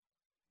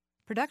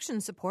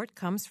Production support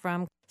comes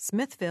from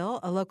Smithville,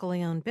 a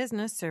locally owned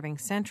business serving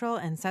central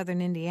and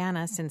southern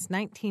Indiana since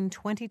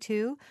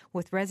 1922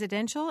 with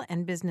residential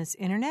and business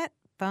internet,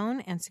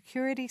 phone, and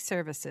security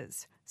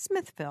services.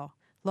 Smithville,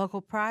 local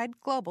pride,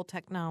 global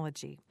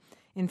technology.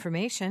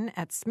 Information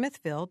at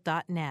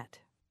smithville.net.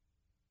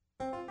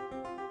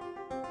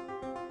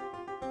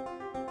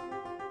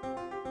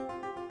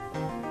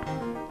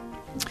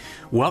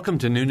 Welcome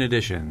to Noon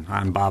Edition.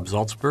 I'm Bob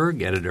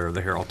Zaltsberg, editor of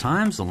the Herald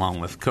Times,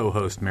 along with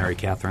co-host Mary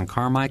Catherine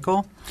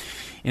Carmichael.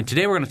 And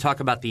today we're going to talk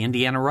about the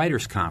Indiana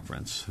Writers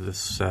Conference.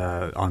 This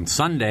on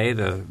Sunday,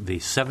 the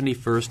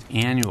 71st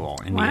annual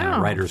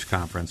Indiana Writers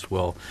Conference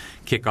will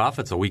kick off.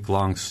 It's a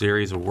week-long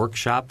series of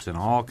workshops in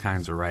all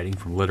kinds of writing,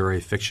 from literary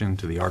fiction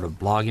to the art of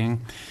blogging.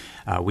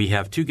 We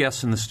have two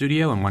guests in the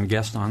studio and one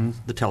guest on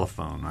the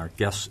telephone. Our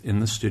guests in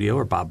the studio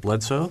are Bob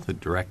Bledsoe, the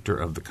director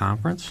of the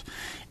conference,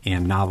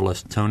 and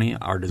novelist Tony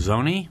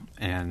Ardizzone.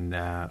 And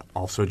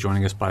also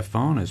joining us by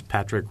phone is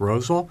Patrick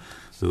Rosel,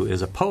 who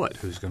is a poet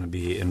who's going to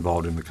be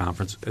involved in the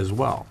conference as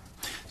well.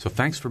 So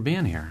thanks for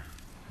being here.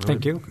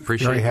 Thank you.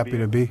 Very happy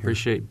to be here.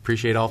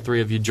 Appreciate all three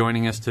of you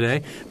joining us today.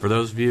 For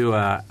those of you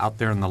out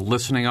there in the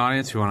listening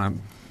audience who want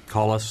to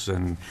call us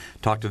and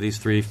talk to these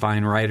three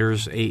fine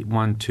writers,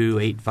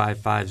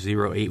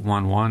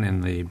 812-855-0811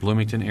 in the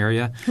Bloomington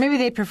area. Maybe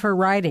they prefer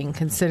writing,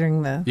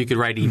 considering the... You could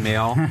write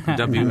email,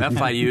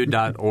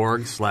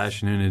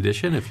 wfiu.org/Noon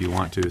Edition if you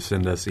want to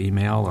send us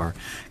email or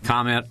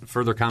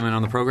further comment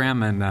on the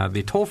program. And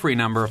the toll-free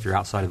number, if you're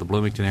outside of the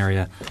Bloomington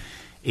area,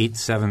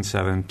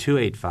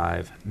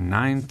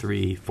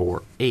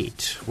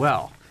 877-285-9348.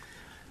 Well,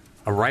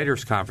 a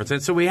writers' conference.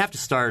 And so we have to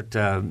start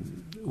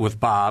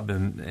with Bob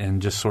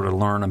and just sort of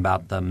learn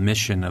about the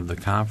mission of the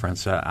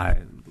conference. I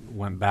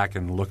went back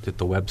and looked at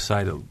the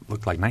website. It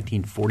looked like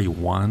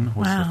 1941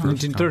 was the first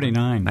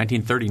 1939.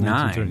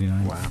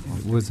 1939. Wow.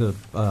 It was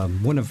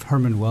one of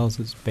Herman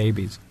Wells's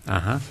babies.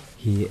 Uh-huh.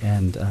 He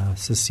and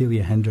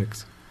Cecilia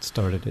Hendricks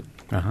started it.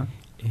 Uh-huh.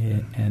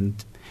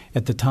 And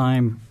at the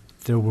time,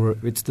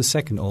 it's the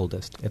second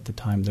oldest. At the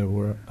time, there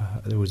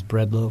was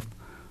Breadloaf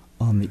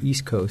on the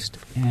East Coast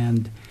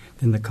and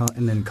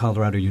then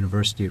Colorado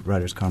University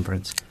Writers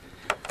Conference.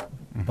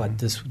 Mm-hmm. But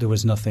there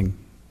was nothing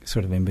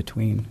sort of in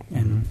between.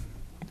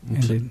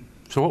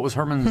 So what was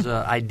Herman's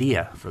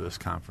idea for this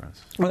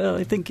conference? Well,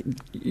 I think,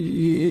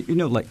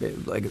 like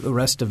the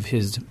rest of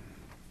his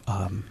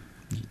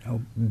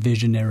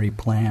visionary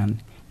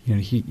plan,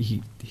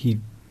 he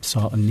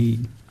saw a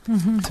need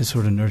to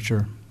sort of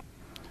nurture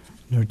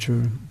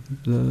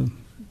the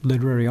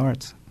literary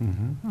arts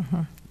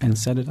and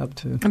set it up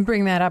to... And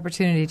bring that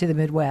opportunity to the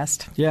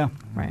Midwest. Yeah.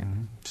 Right.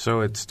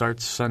 So it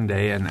starts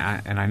Sunday, and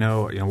I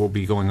know we'll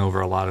be going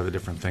over a lot of the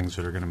different things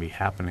that are going to be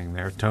happening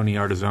there. Tony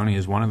Ardizzone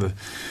is one of the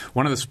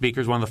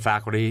speakers, one of the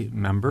faculty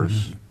members.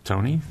 Mm-hmm.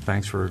 Tony,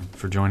 thanks for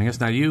joining us.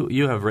 Now,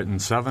 you have written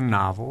 7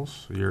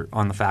 novels. You're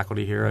on the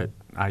faculty here at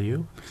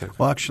IU?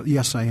 Well, actually,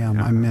 yes, I am.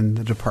 Yeah. I'm in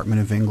the Department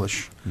of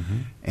English. Mm-hmm.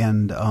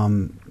 And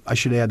I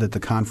should add that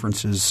the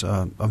conference is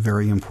a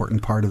very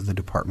important part of the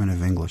Department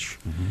of English.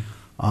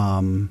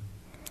 Mm-hmm.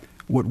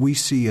 What we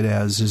see it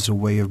as is a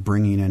way of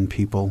bringing in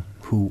people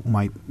who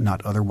might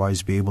not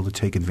otherwise be able to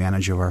take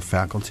advantage of our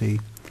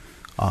faculty,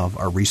 of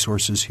our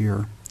resources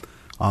here.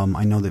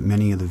 I know that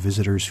many of the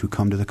visitors who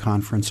come to the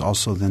conference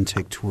also then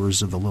take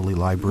tours of the Lilly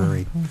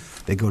Library. Mm-hmm.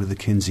 They go to the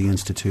Kinsey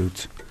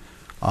Institute.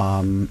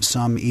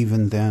 Some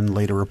even then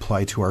later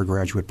apply to our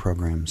graduate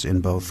programs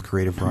in both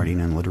creative writing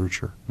and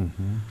literature.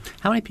 Mm-hmm.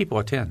 How many people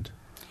attend?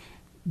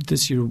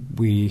 This year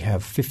we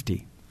have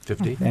 50.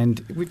 50?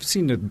 And we've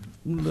seen a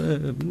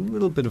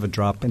little bit of a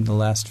drop in the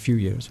last few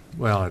years.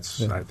 Well, I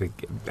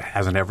think,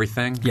 hasn't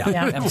everything?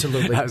 Yeah,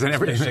 absolutely. Hasn't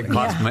everything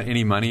cost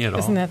any money at all?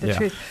 Isn't that the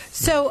truth?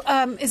 So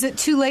is it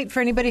too late for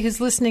anybody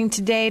who's listening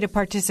today to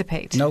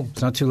participate? No,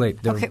 it's not too late.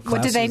 Okay,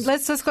 what do they?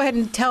 Let's go ahead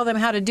and tell them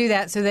how to do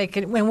that so they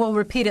can, and we'll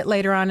repeat it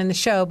later on in the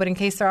show, but in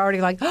case they're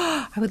already like,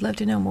 I would love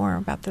to know more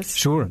about this.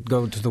 Sure.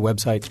 Go to the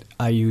website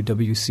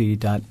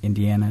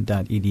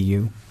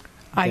iuwc.indiana.edu.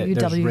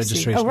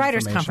 IUWC.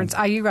 Writers Conference.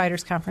 IU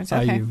Writers Conference.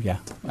 Okay. IU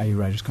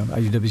Writers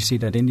Conference.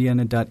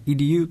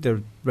 IUWC.indiana.edu.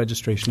 There's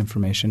registration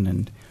information,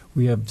 and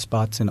we have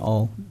spots in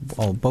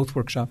both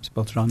workshops,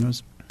 both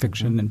genres,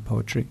 fiction and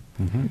poetry.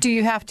 Mm-hmm. Do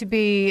you have to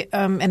be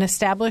an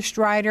established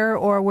writer,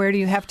 or where do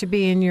you have to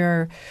be in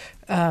your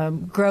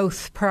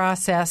growth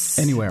process?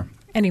 Anywhere.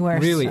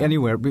 Really, so.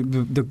 Anywhere.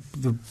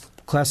 The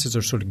classes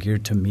are sort of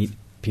geared to meet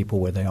people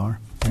where they are.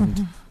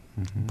 And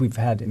we've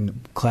had in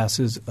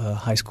classes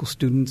high school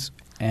students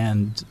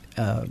and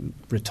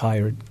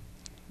retired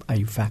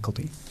IU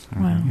faculty,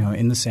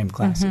 in the same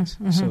classes.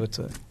 Mm-hmm, mm-hmm.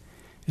 So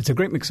it's a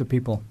great mix of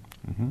people.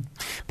 Mm-hmm.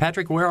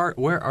 Patrick,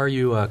 where are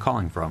you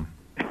calling from?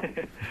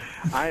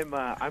 I'm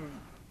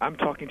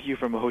talking to you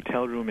from a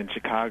hotel room in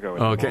Chicago.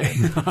 Okay,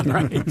 all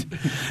right.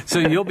 So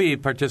you'll be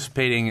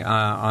participating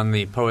on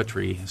the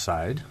poetry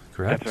side,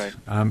 correct? That's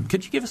right.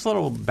 Could you give us a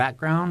little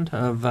background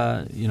of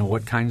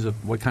what kind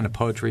of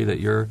poetry that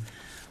you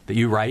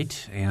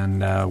write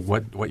and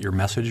what your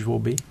message will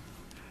be?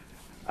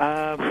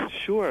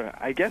 Sure.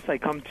 I guess I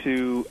come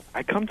to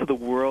the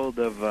world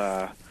of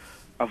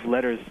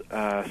letters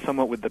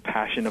somewhat with the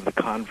passion of the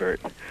convert.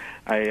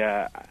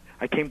 I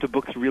came to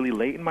books really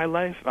late in my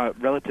life,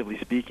 relatively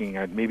speaking,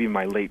 maybe in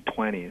my late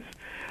 20s,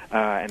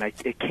 and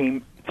it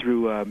came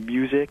through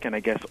music and I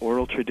guess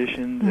oral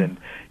traditions and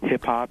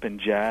hip hop and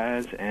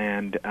jazz,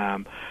 and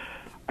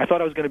I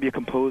thought I was going to be a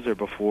composer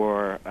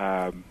before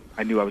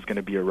I knew I was going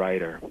to be a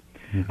writer.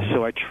 Mm-hmm.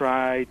 So I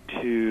try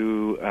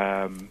to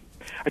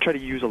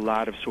use a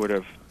lot of sort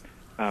of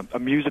a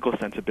musical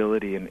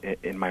sensibility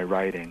in my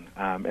writing,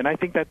 and I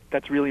think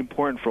that's really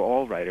important for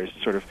all writers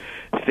to sort of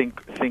think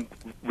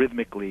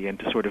rhythmically and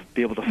to sort of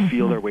be able to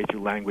feel their way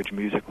through language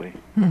musically.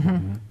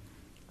 Mm-hmm.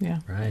 Yeah,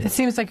 right. It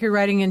seems like you're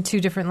writing in two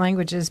different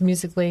languages,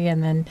 musically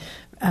and then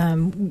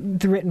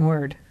the written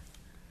word.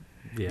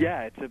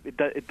 Yeah,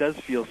 it does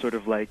feel sort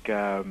of like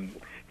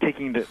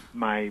taking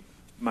my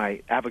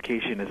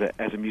avocation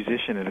as a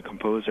musician and a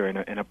composer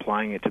and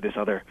applying it to this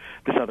other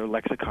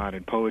lexicon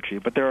in poetry.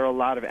 But there are a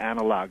lot of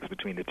analogs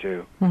between the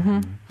two. Mm-hmm.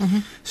 Mm-hmm.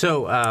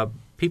 So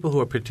people who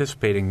are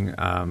participating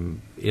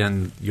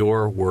in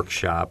your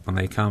workshop, when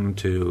they come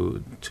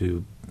to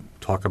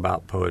talk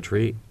about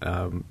poetry,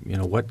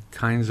 what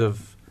kinds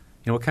of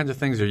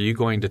things are you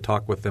going to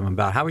talk with them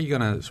about? How are you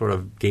going to sort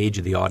of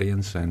gauge the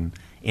audience and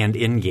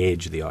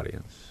engage the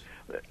audience?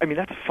 I mean,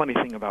 that's a funny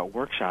thing about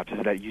workshops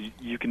is that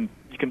you can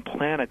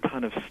plan a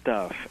ton of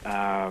stuff,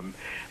 and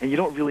you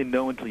don't really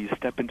know until you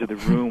step into the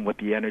room what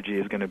the energy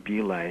is going to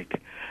be like.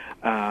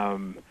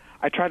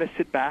 I try to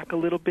sit back a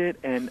little bit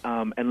and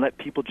let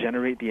people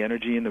generate the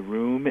energy in the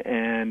room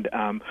and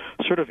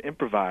sort of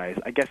improvise.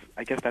 I guess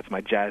that's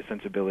my jazz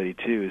sensibility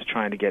too, is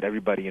trying to get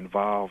everybody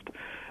involved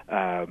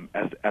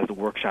as the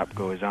workshop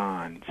goes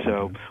on.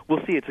 So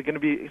we'll see. It's going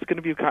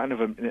to be kind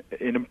of an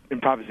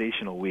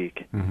improvisational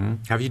week. Mm-hmm.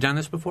 Have you done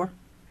this before?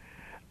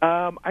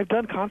 I've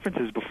done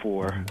conferences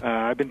before.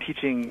 I've been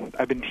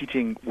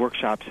teaching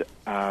workshops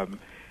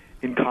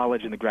in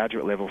college in the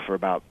graduate level for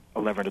about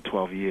 11 to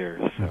 12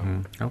 years. So.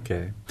 Mm-hmm.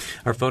 Okay.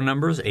 Our phone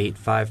number is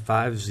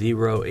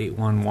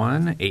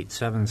 855-0811,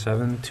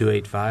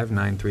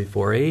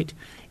 877-285-9348,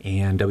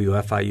 and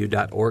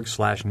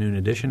WFIU.org/Noon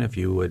Edition if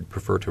you would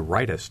prefer to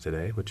write us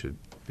today, which would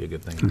be a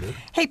good thing to do.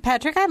 Hey,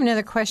 Patrick, I have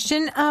another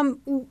question.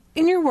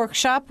 In your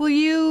workshop, will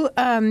you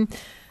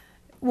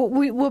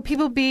will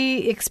people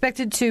be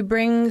expected to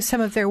bring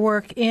some of their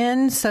work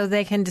in so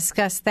they can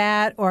discuss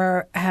that,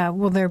 or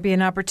will there be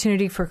an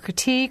opportunity for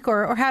critique,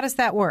 or how does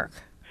that work?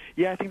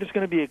 Yeah, I think there's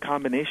going to be a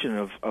combination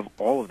of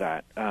all of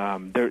that.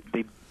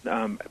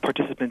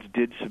 Participants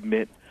did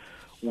submit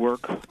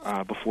work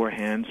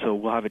beforehand, so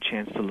we'll have a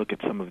chance to look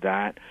at some of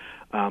that.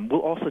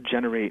 We'll also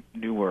generate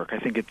new work. I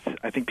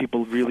think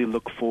people really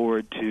look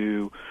forward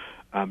to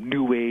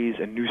new ways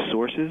and new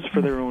sources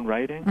for their own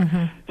writing.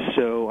 Mm-hmm.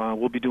 So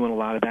we'll be doing a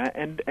lot of that,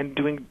 and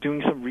doing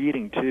some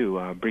reading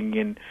too,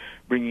 bringing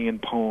in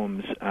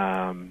poems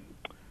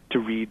to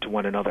read to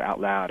one another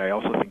out loud. I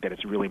also think that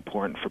it's really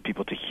important for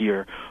people to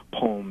hear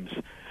poems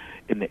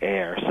in the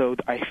air. So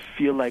I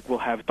feel like we'll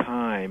have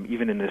time,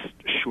 even in this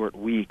short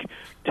week,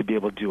 to be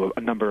able to do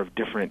a number of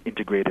different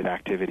integrated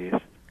activities.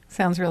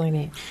 Sounds really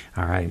neat.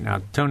 All right.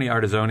 Now, Tony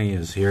Artizzoni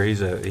is here.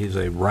 He's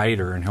a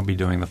writer, and he'll be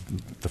doing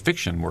the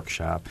fiction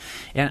workshop.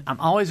 And I'm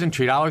always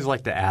intrigued. I always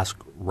like to ask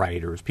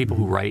writers, people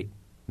who write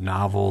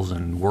novels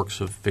and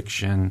works of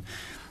fiction,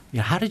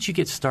 how did you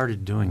get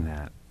started doing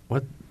that?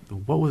 What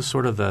was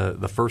sort of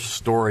the first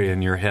story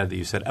in your head that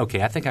you said,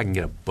 okay, I think I can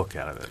get a book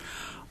out of it?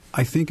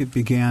 I think it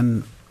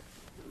began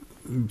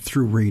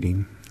through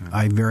reading.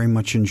 I very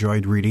much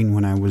enjoyed reading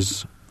when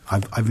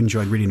I've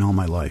enjoyed reading all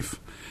my life,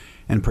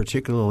 and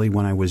particularly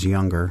when I was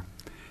younger.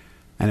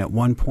 And at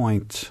one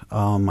point,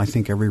 I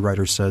think every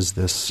writer says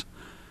this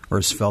or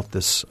has felt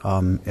this.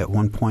 At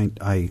one point,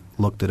 I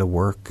looked at a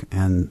work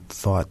and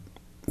thought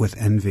with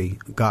envy,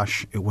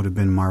 gosh, it would have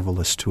been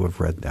marvelous to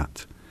have read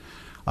that,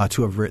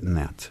 to have written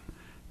that.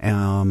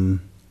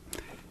 And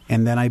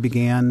then I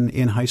began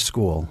in high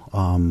school.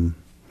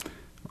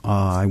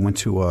 I went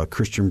to a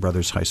Christian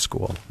Brothers high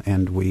school,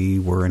 and we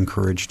were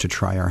encouraged to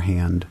try our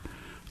hand.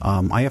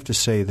 I have to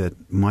say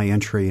that my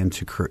entry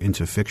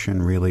into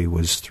fiction really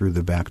was through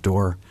the back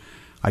door.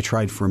 I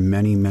tried for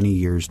many, many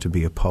years to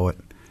be a poet,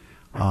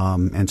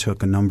 and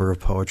took a number of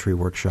poetry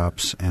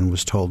workshops and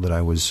was told that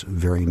I was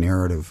very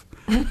narrative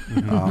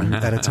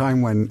at a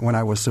time when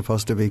I was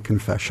supposed to be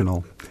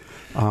confessional.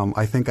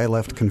 I think I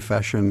left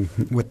confession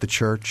with the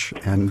church,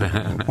 and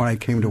when I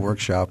came to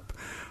workshop,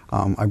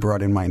 I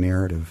brought in my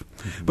narrative.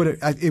 But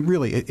it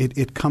really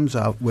comes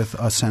out with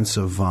a sense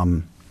of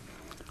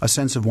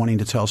wanting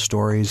to tell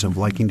stories, of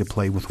liking to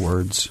play with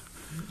words.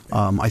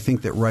 I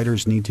think that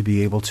writers need to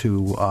be able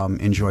to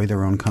enjoy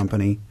their own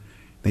company.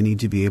 They need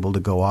to be able to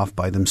go off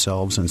by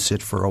themselves and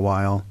sit for a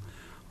while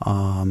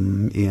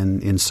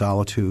in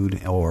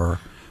solitude, or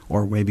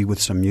maybe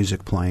with some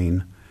music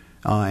playing.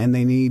 And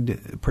they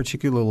need,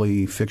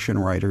 particularly fiction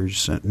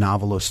writers,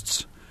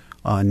 novelists,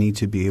 need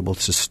to be able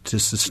to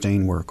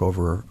sustain work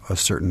over a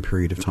certain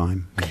period of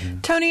time. Mm-hmm.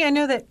 Tony, I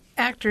know that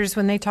actors,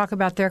 when they talk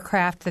about their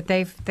craft, that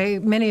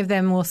many of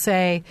them will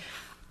say,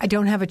 I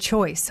don't have a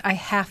choice. I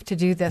have to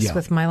do this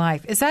with my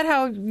life. Is that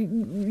how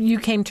you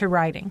came to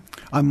writing?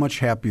 I'm much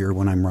happier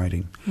when I'm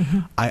writing. Mm-hmm.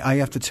 I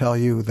have to tell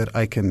you that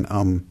I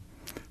can,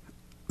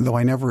 though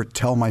I never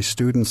tell my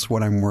students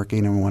when I'm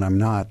working and when I'm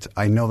not,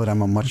 I know that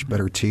I'm a much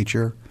better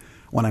teacher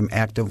when I'm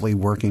actively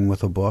working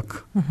with a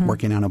book,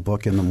 working on a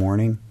book in the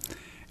morning.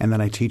 And then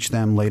I teach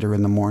them later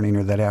in the morning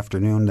or that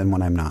afternoon than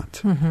when I'm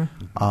not.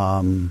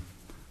 Mm-hmm.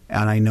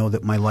 And I know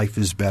that my life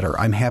is better.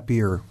 I'm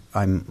happier.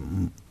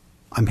 I'm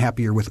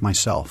happier with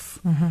myself.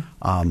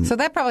 Mm-hmm. So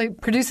that probably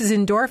produces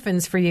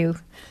endorphins for you.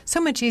 So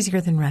much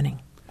easier than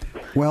running.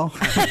 Well,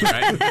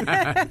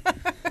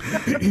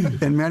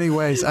 in many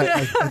ways,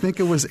 I think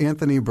it was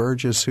Anthony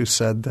Burgess who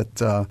said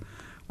that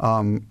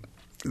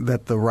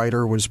that the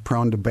writer was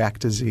prone to back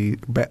disease,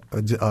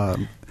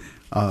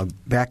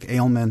 back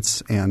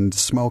ailments and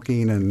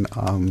smoking and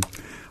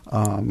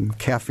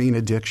caffeine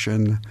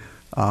addiction,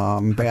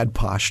 bad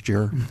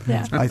posture.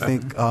 Yeah. I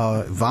think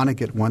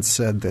Vonnegut once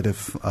said that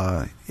if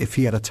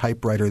he had a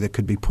typewriter that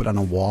could be put on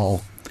a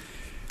wall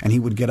and he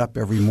would get up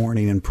every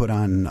morning and put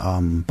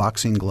on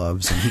boxing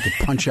gloves and he could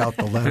punch out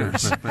the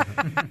letters,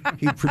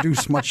 he'd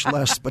produce much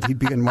less, but he'd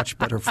be in much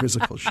better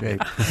physical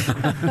shape.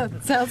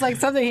 Sounds like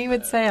something he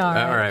would say. All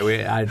right.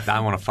 I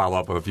want to follow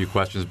up with a few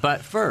questions.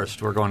 But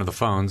first, we're going to the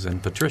phones.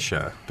 And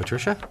Patricia.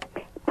 Patricia?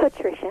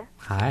 Patricia.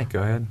 Hi,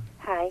 go ahead.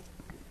 Hi.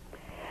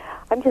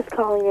 I'm just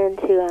calling in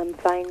to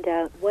find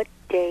out what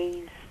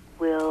days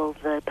will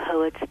the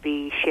poets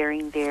be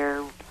sharing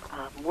their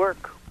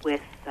work with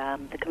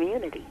the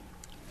community.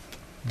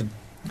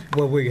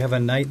 Well, we have a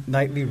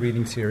nightly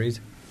reading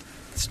series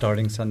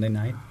starting Sunday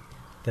night.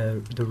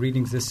 The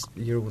readings this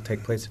year will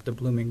take place at the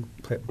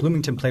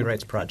Bloomington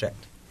Playwrights Project.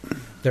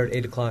 They're at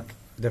 8 o'clock.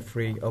 They're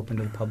free, open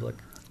to the public.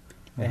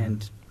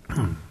 And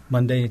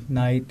Monday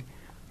night,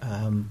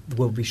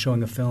 we'll be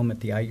showing a film at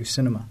the IU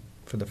Cinema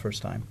for the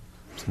first time.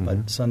 Mm-hmm.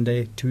 But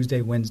Sunday,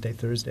 Tuesday, Wednesday,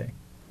 Thursday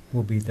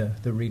will be the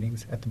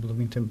readings at the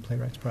Bloomington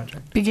Playwrights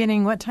Project.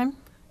 Beginning what time?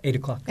 8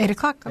 o'clock. 8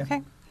 o'clock, yeah.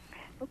 Okay.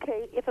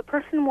 Okay, if a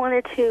person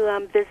wanted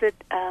to visit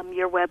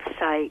your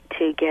website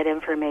to get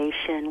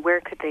information, where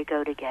could they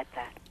go to get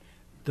that?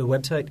 The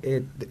website,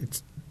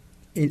 it's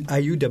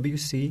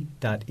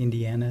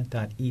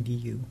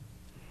iuwc.indiana.edu.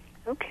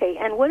 Okay,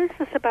 and what is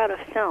this about a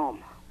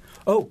film?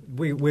 Oh,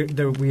 we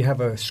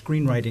have a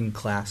screenwriting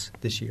class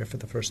this year for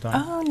the first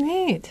time. Oh,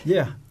 neat.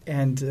 Yeah,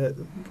 and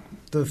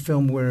the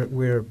film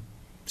we're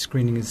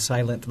screening is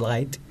Silent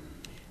Light.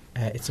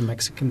 It's a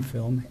Mexican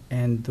film,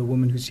 and the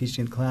woman who's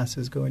teaching the class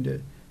is going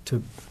to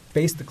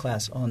base the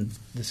class on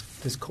this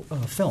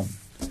film.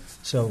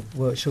 So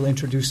she'll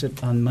introduce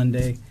it on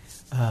Monday.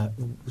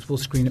 We'll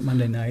screen it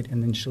Monday night,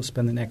 and then she'll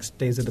spend the next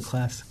days of the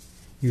class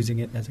using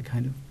it as a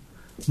kind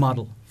of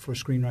model for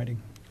screenwriting.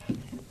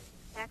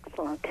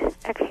 Excellent.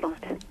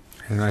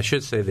 And I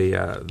should say the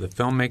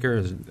filmmaker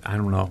is, I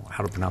don't know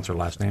how to pronounce her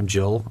last name,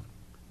 Jill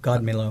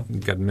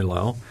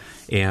Godmillo.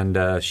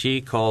 And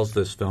she calls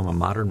this film a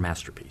modern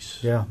masterpiece.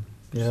 Yeah,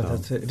 so.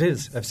 That's it. It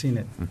is. I've seen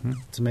it. Mm-hmm.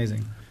 It's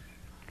amazing.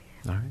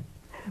 All right.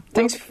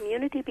 Will the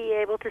community be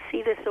able to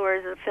see this, or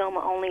is the film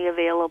only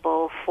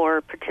available for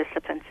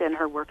participants in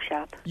her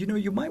workshop?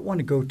 You might want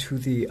to go to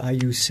the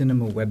IU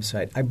Cinema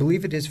website. I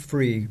believe it is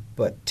free,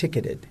 but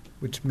ticketed,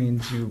 which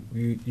means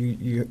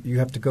you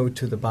have to go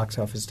to the box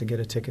office to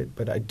get a ticket.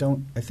 But I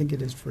think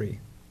it is free.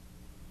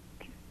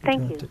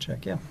 Thank you. Have to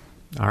check. Yeah.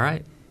 All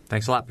right.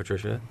 Thanks a lot,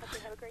 Patricia.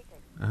 Have a great day.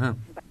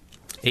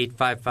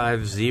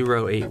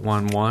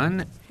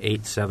 855-0811,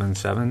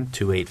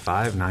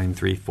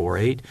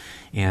 877-285-9348,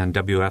 and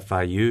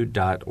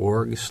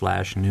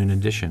WFIU.org/Noon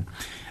Edition.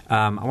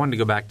 I wanted to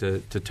go back to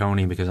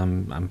Tony because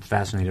I'm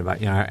fascinated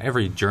about,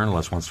 every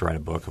journalist wants to write a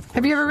book, of course.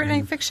 Have you ever written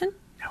any fiction?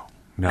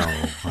 No.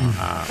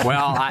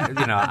 Well,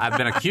 I've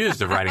been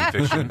accused of writing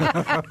fiction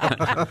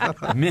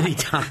many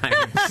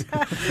times,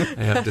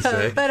 I have to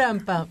say.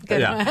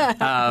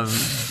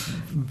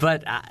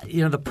 But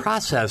the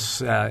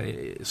process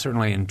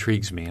certainly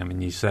intrigues me. I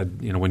mean, you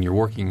said, when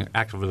you're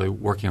actively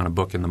working on a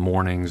book in the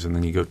mornings and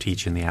then you go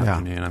teach in the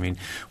afternoon. Yeah. I mean,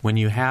 when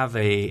you have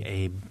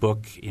a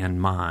book in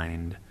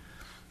mind,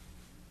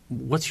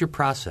 what's your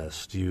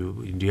process? Do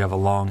you have a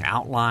long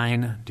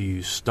outline? Do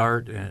you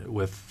start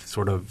with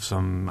sort of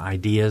some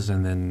ideas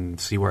and then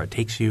see where it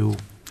takes you?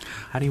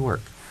 How do you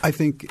work? I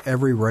think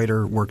every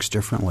writer works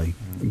differently,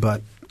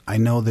 but I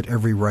know that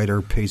every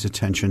writer pays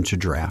attention to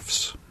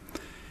drafts.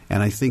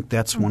 And I think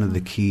that's one of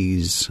the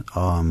keys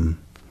in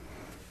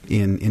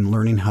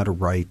learning how to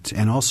write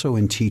and also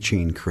in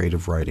teaching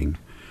creative writing.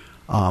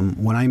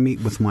 When I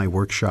meet with my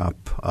workshop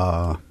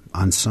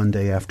on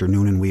Sunday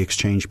afternoon and we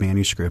exchange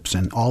manuscripts,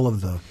 and all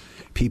of the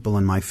people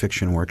in my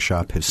fiction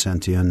workshop have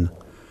sent in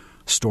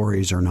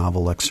stories or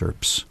novel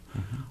excerpts.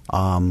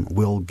 Mm-hmm.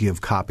 We'll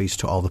give copies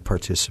to all the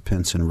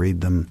participants and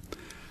read them.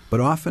 But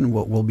often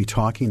what we'll be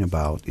talking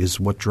about is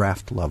what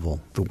draft level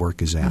the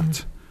work is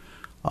at.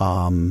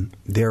 Mm-hmm.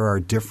 There are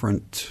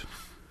different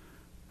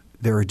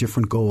there are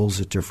different goals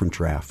at different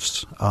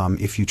drafts.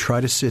 If you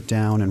try to sit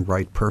down and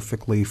write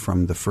perfectly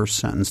from the first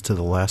sentence to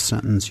the last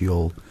sentence,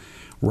 you'll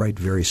write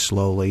very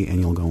slowly and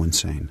you'll go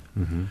insane.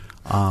 Mm-hmm.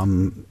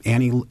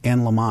 Anne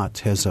Lamott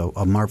has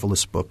a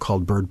marvelous book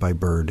called Bird by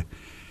Bird,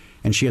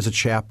 and she has a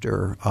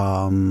chapter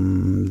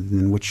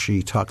in which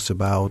she talks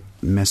about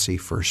messy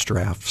first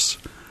drafts.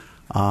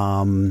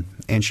 And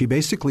she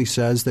basically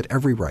says that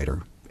every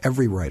writer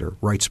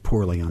writes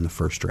poorly on the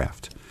first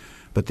draft.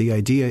 But the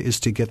idea is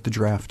to get the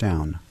draft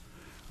down.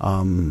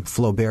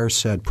 Flaubert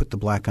said, put the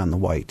black on the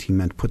white. He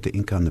meant put the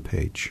ink on the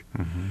page.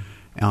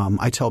 Mm-hmm.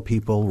 I tell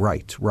people,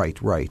 write,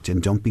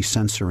 and don't be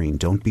censoring,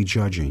 don't be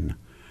judging.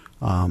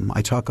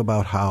 I talk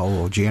about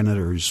how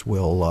janitors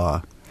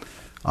will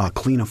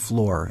clean a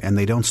floor, and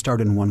they don't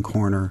start in one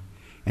corner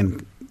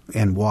and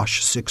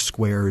wash 6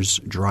 squares,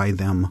 dry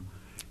them,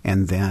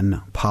 and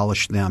then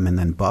polish them, and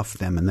then buff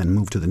them, and then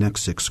move to the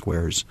next 6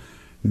 squares.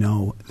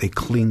 No, they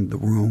clean the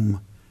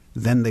room,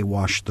 then they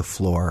wash the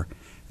floor,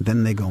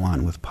 then they go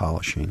on with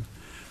polishing.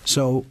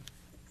 So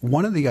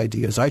one of the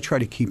ideas I try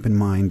to keep in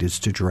mind is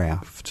to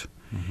draft.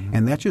 Mm-hmm.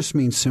 And that just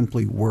means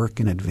simply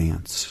work in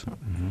advance,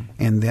 mm-hmm.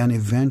 and then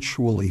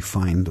eventually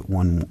find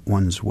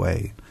one's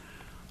way.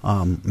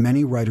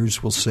 Many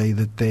writers will say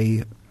that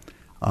they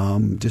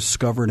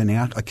discovered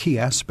a key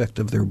aspect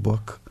of their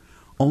book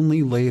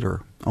only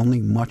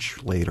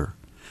much later.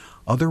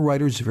 Other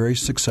writers very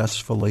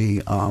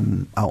successfully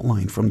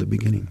outline from the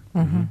beginning.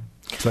 Mm-hmm.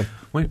 So,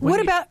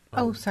 what about –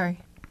 oh, sorry.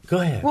 Go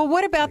ahead. Well,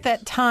 what about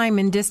that time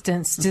and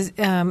distance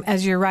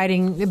as you're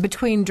writing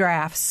between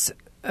drafts?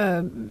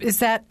 Is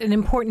that an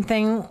important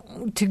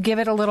thing to give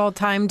it a little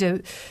time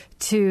to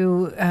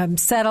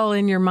settle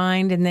in your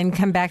mind and then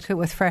come back to it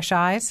with fresh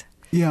eyes?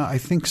 Yeah, I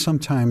think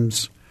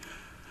sometimes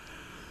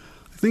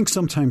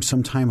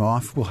some time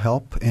off will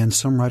help, and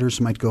some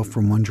writers might go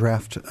from one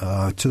draft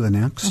to the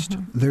next.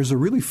 Mm-hmm. There's a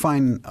really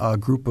fine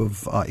group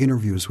of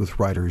interviews with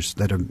writers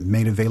that are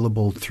made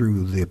available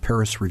through the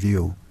Paris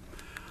Review,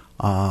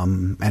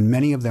 and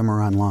many of them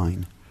are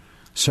online.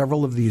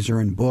 Several of these are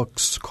in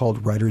books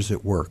called Writers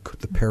at Work,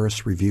 the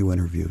Paris Review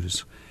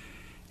interviews.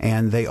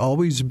 And they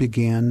always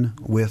begin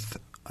with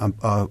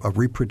a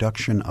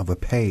reproduction of a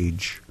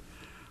page,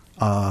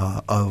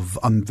 of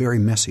a very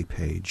messy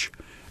page,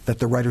 that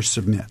the writer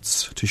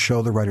submits to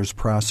show the writer's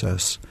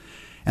process.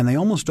 And they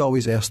almost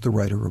always ask the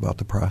writer about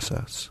the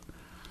process.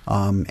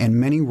 And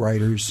many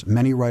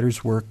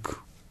writers work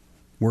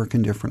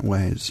in different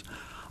ways.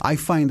 I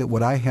find that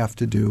what I have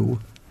to do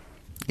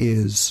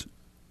is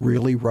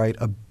really write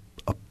a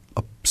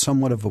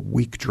somewhat of a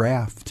weak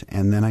draft,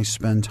 and then I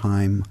spend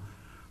time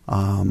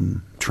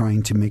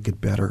trying to make it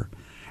better.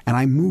 And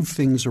I move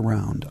things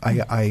around.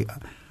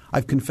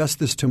 I've confessed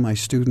this to my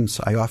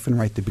students. I often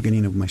write the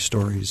beginning of my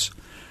stories.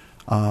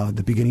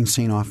 The beginning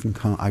scene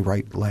I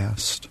write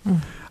last.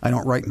 I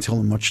don't write until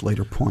a much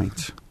later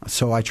point.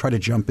 So I try to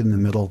jump in the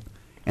middle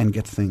and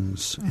get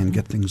things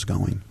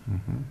going.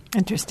 Mm-hmm.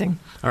 Interesting.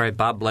 All right,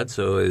 Bob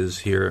Bledsoe is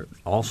here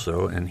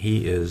also, and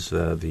he is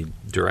the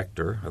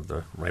director of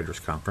the Writers'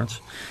 Conference.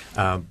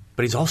 But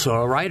he's also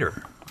a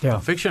writer, a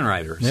fiction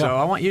writer. Yeah. So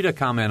I want you to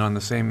comment on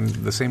the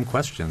same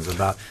questions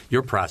about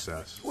your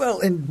process. Well,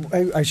 and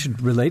I should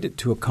relate it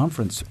to a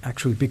conference,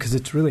 actually, because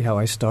it's really how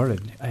I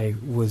started. I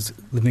was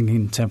living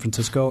in San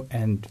Francisco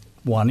and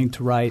wanting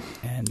to write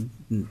and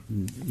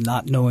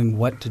not knowing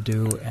what to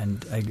do,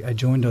 and I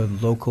joined a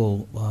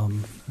local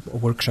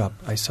workshop.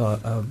 I saw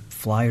a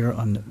flyer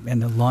and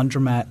a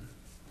laundromat,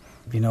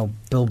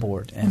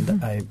 billboard, and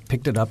mm-hmm. I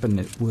picked it up, and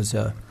it was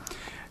a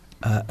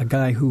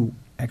guy who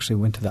actually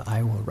went to the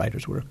Iowa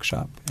Writers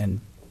Workshop,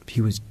 and he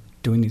was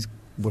doing these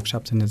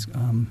workshops in his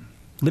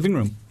living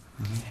room,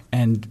 mm-hmm.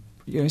 and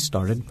I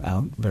started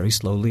out very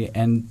slowly,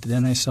 and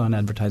then I saw an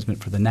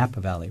advertisement for the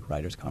Napa Valley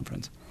Writers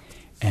Conference.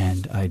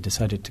 And I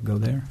decided to go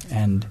there,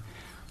 and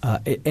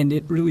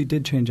it really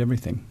did change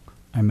everything.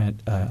 I met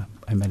a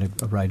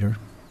writer,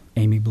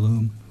 Amy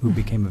Bloom, who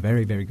became a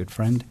very, very good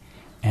friend,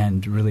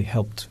 and really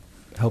helped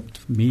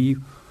me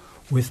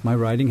with my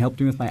writing, helped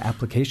me with my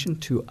application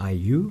to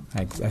IU.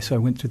 So I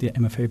went through the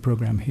MFA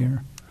program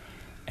here,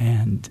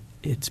 and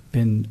it's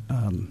been.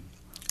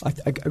 I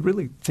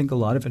really think a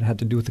lot of it had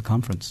to do with the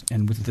conference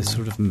and with this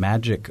sort of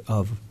magic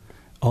of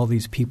all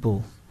these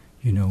people,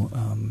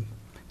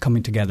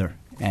 coming together.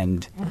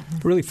 And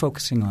mm-hmm. really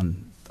focusing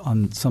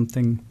on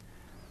something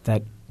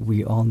that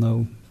we all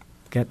know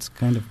gets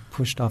kind of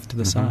pushed off to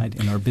the mm-hmm. side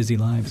in our busy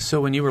lives.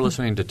 So when you were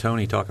listening to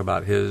Tony talk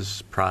about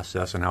his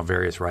process and how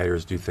various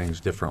writers do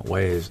things different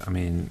ways, I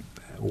mean,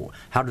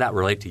 how did that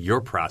relate to your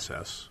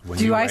process?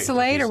 Do you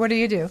isolate, or what do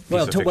you do?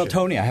 Well,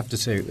 Tony, I have to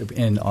say,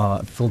 in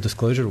full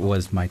disclosure,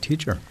 was my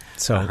teacher.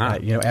 So uh-huh.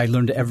 I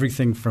learned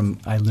everything from him.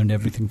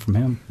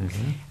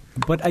 Mm-hmm.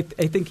 But I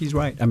think he's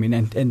right. I mean,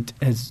 and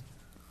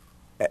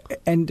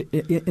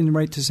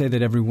right to say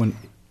that everyone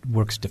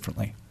works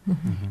differently.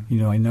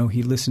 Mm-hmm. I know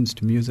he listens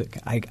to music.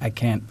 I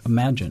can't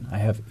imagine. I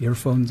have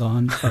earphones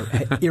on, or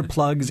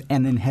earplugs,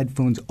 and then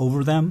headphones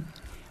over them.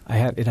 I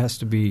have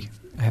to be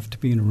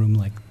in a room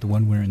like the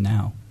one we're in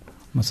now,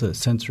 almost a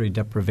sensory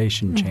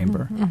deprivation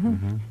chamber.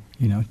 Mm-hmm.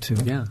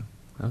 Yeah.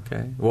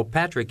 Okay. Well,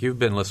 Patrick, you've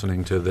been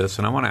listening to this,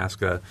 and I want to ask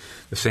the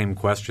same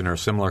question or a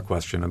similar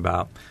question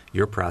about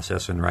your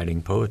process in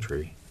writing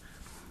poetry.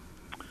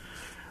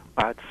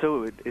 It's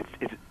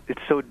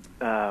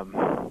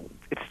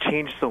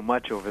changed so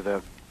much over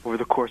the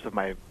course of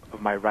my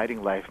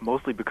writing life,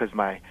 mostly because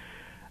my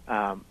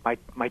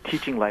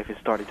teaching life has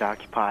started to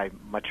occupy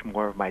much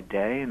more of my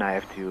day, and I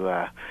have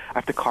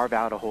to carve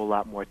out a whole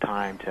lot more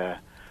time to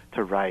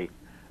write.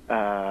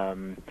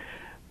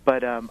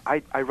 But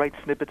I write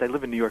snippets. I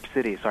live in New York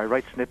City, so I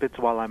write snippets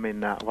while I'm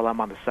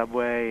on the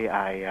subway.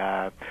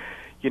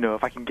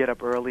 If I can get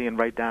up early and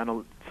write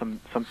down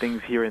some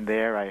things here and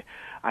there,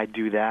 I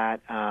do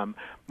that.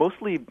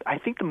 Mostly, I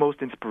think the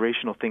most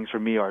inspirational things for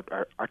me are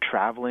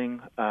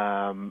traveling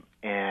and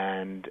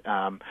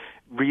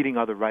reading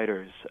other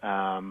writers,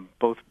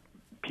 both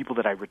people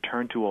that I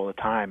return to all the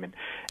time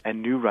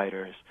and new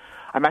writers.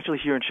 I'm actually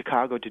here in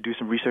Chicago to do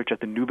some research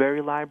at the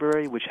Newberry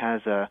Library, which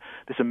has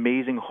this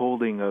amazing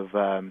holding of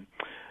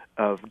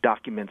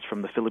documents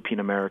from the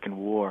Philippine-American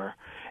War,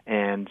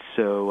 and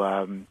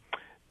so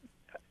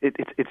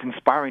it's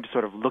inspiring to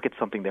sort of look at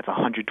something that's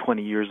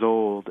 120 years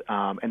old,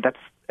 and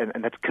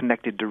that's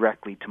connected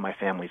directly to my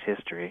family's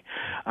history.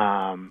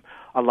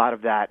 A lot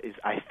of that is,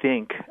 I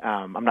think,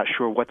 I'm not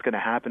sure what's going to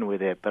happen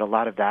with it, but a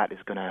lot of that is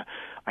going to,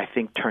 I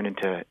think, turn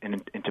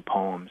into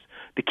poems.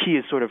 The key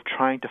is sort of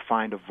trying to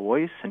find a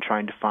voice and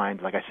trying to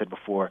find, like I said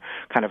before,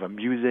 kind of a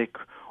music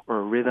or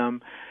a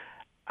rhythm.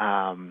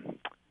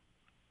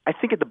 I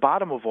think at the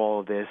bottom of all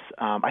of this,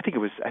 I think it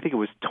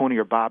was Tony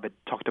or Bob that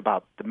talked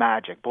about the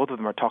magic. Both of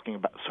them are talking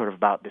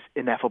about this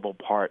ineffable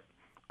part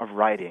of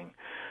writing.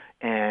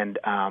 And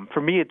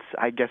for me,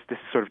 I guess this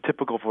is sort of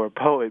typical for a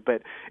poet,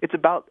 but it's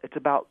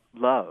about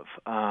love.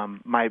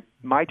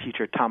 My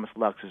teacher, Thomas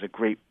Lux, is a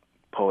great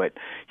poet.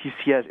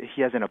 He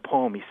has in a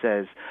poem, he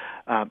says,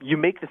 you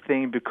make the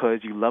thing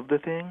because you love the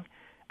thing,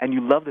 and you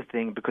love the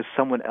thing because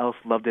someone else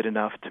loved it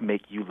enough to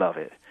make you love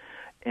it.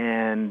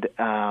 And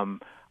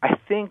I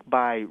think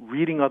by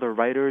reading other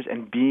writers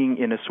and being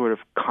in a sort of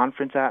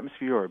conference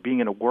atmosphere or being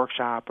in a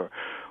workshop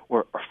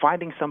or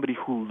finding somebody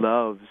who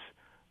loves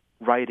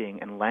writing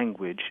and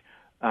language,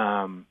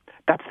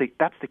 that's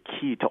the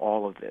key to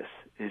all of this,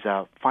 is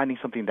finding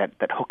something that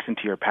hooks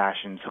into your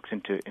passions, hooks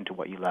into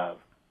what you love.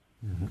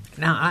 Mm-hmm.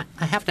 Now,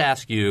 I have to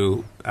ask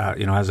you,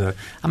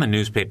 I'm a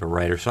newspaper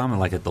writer, so I'm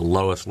like at the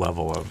lowest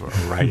level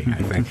of writing,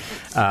 I think.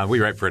 We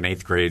write for an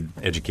 8th grade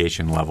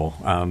education level.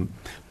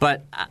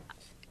 But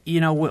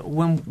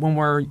when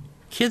we're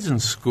kids in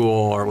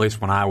school, or at least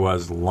when I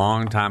was a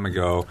long time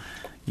ago,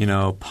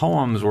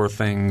 poems were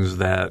things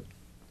that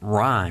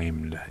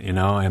rhymed,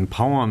 and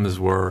poems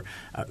were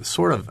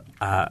sort of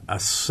a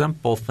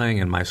simple thing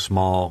in my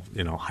small,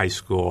 high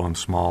school and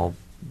small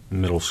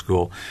middle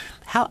school.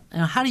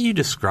 How do you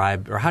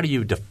describe or how do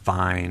you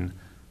define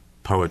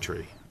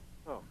poetry?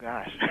 Oh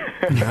gosh,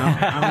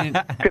 I mean,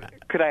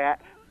 could I?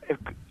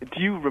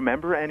 Do you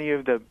remember any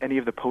of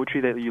the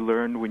poetry that you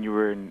learned when you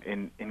were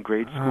in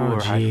grade school or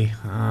high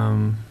school?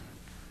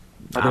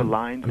 Are there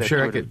lines? I'm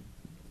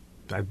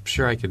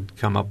sure I could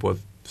come up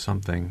with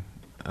something.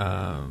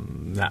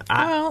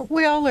 Well,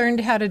 we all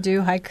learned how to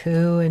do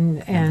haiku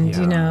and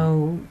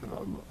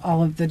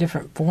all of the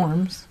different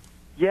forms.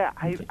 Yeah,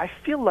 I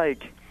feel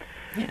like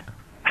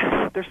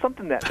there's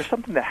something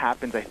that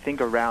happens, I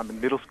think, around the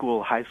middle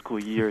school, high school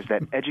years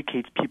that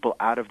educates people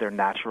out of their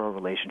natural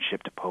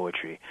relationship to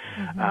poetry.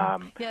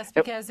 Mm-hmm. Yes,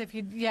 because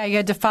you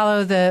had to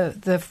follow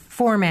the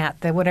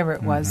format, whatever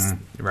it was,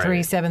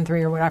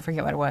 3-7-3 or what, I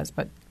forget what it was,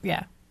 but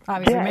yeah.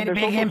 Obviously made a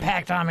big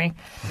impact on me.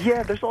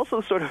 Yeah, there's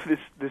also sort of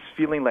this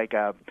feeling like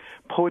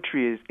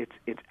poetry is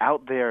it's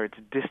out there, it's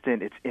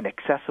distant, it's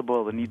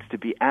inaccessible, it needs to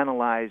be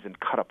analyzed and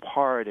cut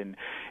apart, and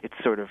it's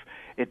sort of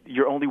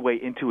your only way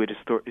into it is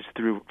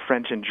through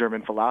French and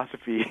German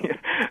philosophy,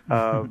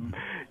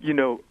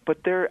 But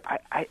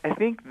I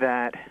think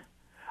that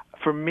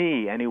for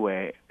me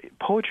anyway,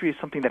 poetry is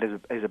something that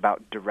is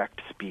about direct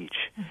speech,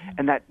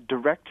 and that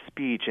direct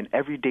speech and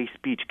everyday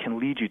speech can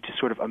lead you to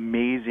sort of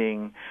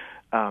amazing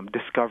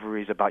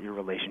discoveries about your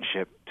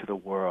relationship to the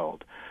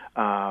world.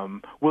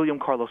 William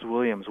Carlos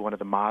Williams, one of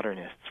the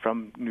modernists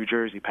from New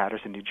Jersey,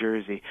 Paterson, New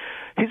Jersey,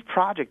 his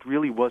project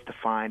really was to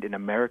find an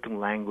American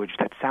language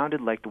that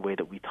sounded like the way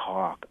that we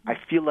talk. I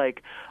feel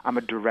like I'm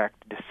a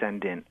direct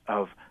descendant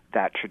of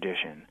that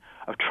tradition,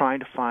 of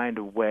trying to find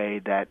a way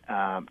that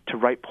to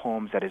write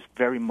poems that is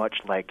very much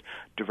like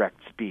direct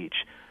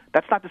speech.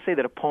 That's not to say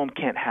that a poem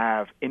can't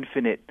have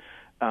infinite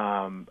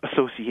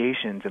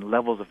associations and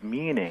levels of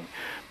meaning,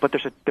 but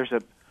there's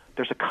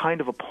a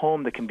kind of a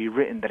poem that can be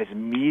written that is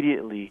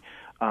immediately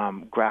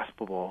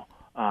graspable,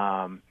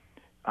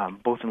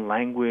 both in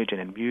language and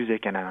in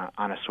music and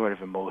on a sort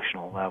of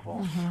emotional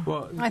level. Mm-hmm.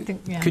 Well, I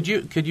think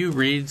could you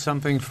read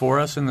something for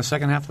us in the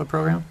second half of the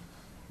program?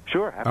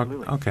 Sure,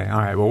 absolutely. Okay,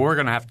 all right. Well, we're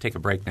going to have to take a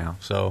break now.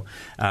 So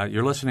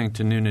you're listening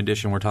to Noon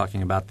Edition. We're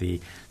talking about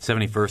the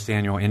 71st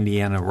Annual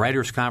Indiana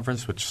Writers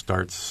Conference, which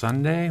starts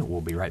Sunday.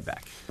 We'll be right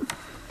back.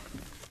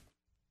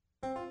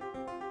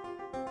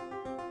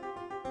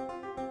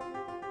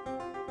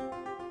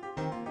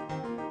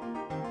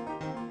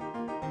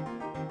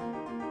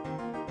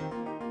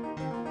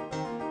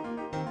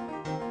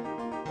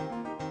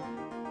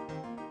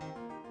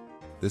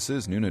 This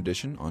is Noon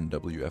Edition on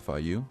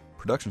WFIU.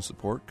 Production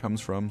support comes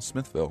from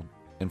Smithville.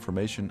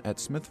 Information at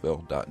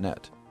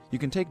smithville.net. You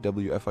can take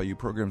WFIU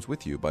programs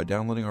with you by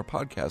downloading our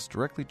podcast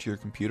directly to your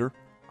computer,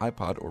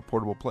 iPod, or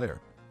portable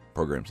player.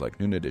 Programs like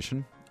Noon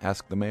Edition,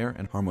 Ask the Mayor,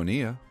 and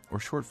Harmonia, or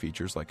short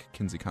features like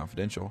Kinsey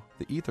Confidential,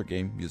 the Ether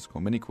Game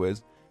musical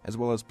mini-quiz, as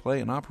well as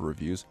play and opera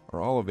reviews are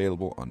all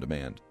available on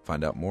demand.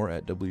 Find out more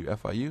at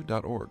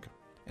WFIU.org.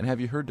 And have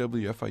you heard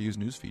WFIU's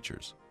news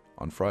features?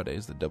 On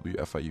Fridays, the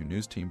WFIU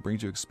News Team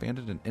brings you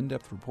expanded and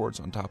in-depth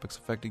reports on topics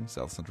affecting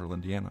South Central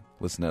Indiana.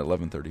 Listen at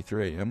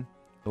 11:33 a.m.,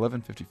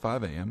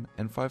 11:55 a.m.,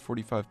 and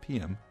 5:45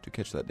 p.m. to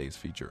catch that day's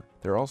feature.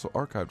 They're also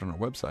archived on our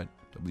website,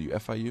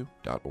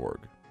 WFIU.org.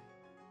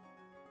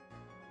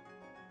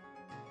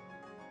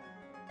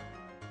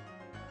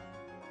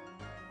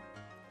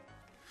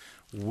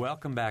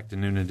 Welcome back to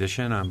Noon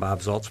Edition. I'm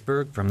Bob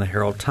Zaltsberg from the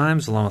Herald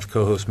Times, along with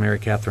co-host Mary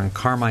Catherine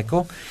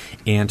Carmichael.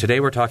 And today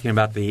we're talking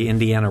about the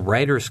Indiana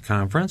Writers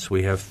Conference.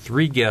 We have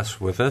three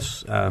guests with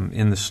us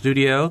in the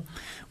studio.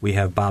 We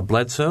have Bob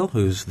Bledsoe,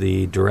 who's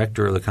the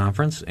director of the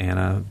conference and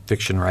a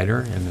fiction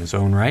writer in his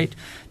own right.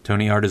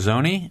 Tony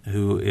Artizzoni,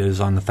 who is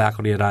on the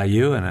faculty at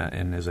IU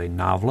and is a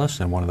novelist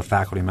and one of the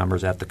faculty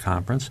members at the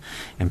conference.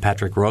 And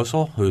Patrick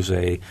Rosel, who's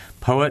a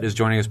poet, is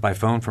joining us by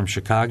phone from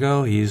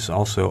Chicago. He's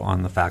also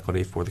on the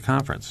faculty for the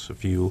conference.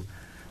 If you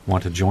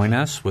want to join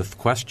us with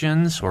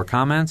questions or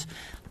comments,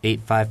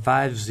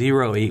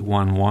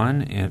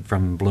 855-0811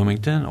 from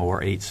Bloomington or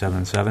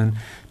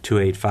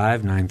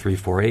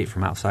 877-285-9348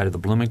 from outside of the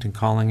Bloomington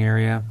calling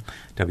area.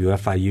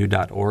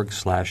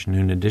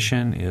 WFIU.org/Noon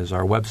Edition is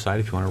our website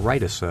if you want to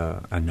write us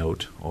a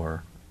note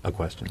or a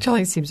question. Which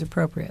only seems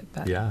appropriate.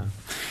 But. Yeah.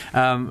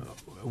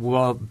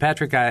 Well,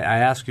 Patrick, I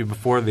asked you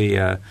before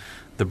the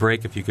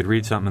break if you could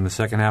read something in the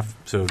second half,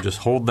 so just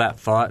hold that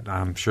thought.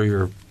 I'm sure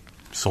you're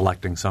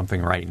selecting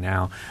something right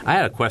now. I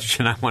had a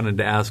question I wanted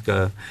to ask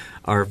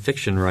our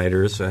fiction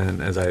writers,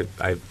 and as I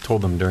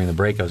told them during the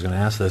break I was going to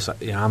ask this.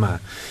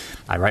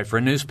 I write for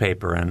a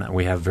newspaper, and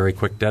we have very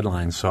quick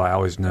deadlines, so I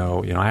always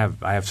know,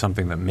 I have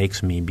something that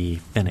makes me be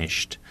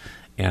finished.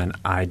 And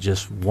I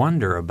just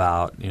wonder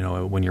about,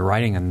 when you're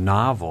writing a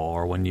novel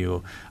or when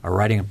you are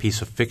writing a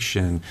piece of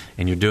fiction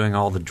and you're doing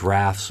all the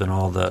drafts and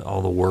all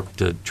the work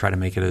to try to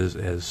make it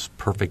as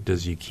perfect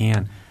as you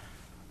can,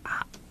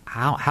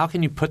 how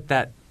can you put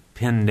that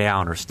pen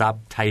down or stop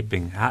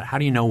typing? How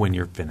do you know when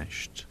you're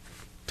finished?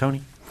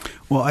 Tony?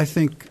 Well, I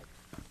think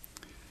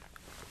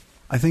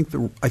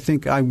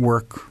I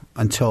work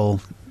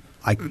until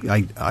I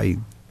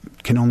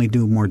can only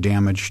do more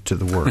damage to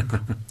the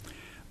work.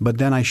 But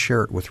then I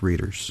share it with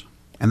readers,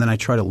 and then I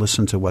try to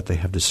listen to what they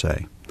have to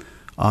say.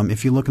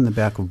 If you look in the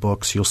back of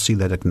books, you'll see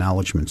that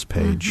acknowledgments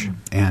page,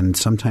 and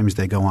sometimes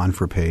they go on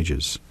for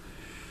pages.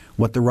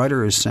 What the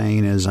writer is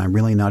saying is, I'm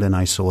really not in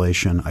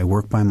isolation. I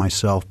work by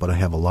myself, but I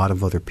have a lot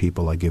of other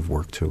people I give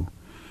work to.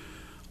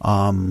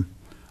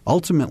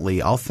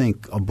 Ultimately, I'll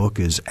think a book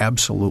is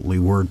absolutely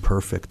word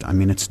perfect. I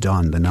mean, it's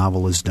done. The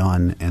novel is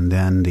done, and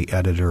then the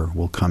editor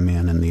will come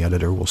in, and the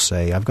editor will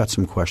say, I've got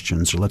some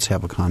questions, or let's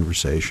have a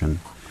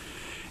conversation.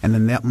 And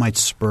then that might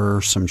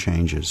spur some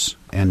changes.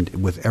 And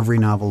with every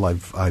novel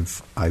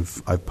I've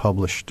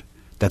published,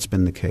 that's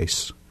been the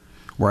case,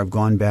 where I've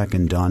gone back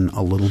and done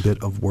a little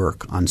bit of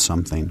work on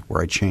something,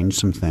 where I changed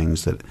some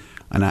things and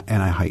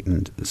I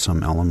heightened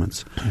some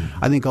elements.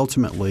 I think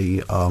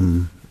ultimately,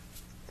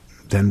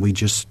 then we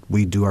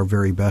do our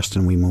very best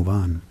and we move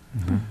on.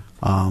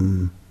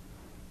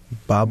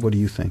 Bob, what do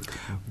you think?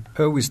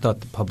 I always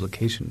thought the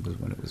publication was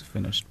when it was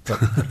finished, but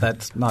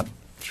that's not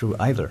true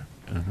either.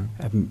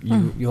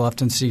 You'll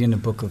often see in a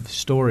book of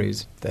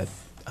stories that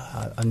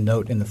a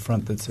note in the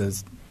front that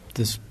says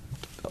this,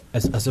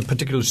 as a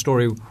particular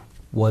story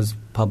was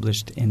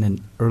published in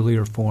an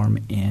earlier form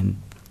in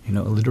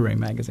a literary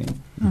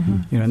magazine.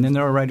 And then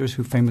there are writers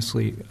who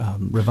famously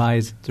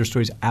revise their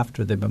stories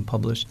after they've been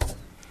published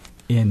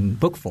in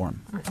book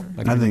form.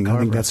 Like I think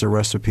that's a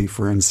recipe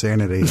for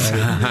insanity.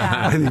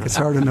 I think it's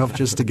hard enough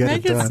just to get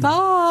it done. Make it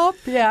stop.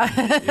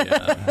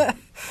 Yeah.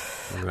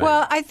 Right.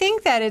 Well, I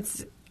think that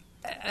it's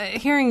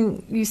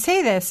hearing you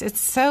say this, it's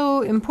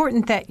so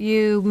important that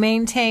you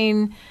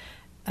maintain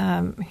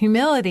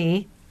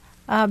humility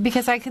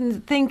because I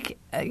can think,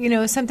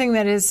 something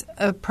that is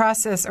a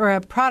process or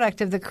a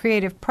product of the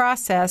creative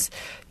process,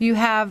 you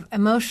have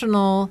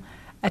emotional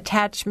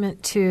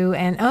attachment to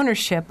and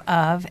ownership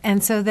of.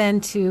 And so then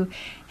to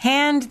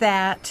hand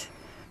that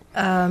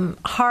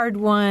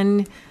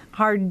hard-won,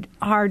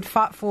 hard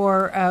fought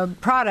for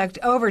product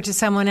over to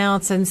someone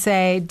else and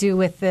say, do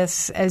with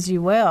this as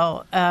you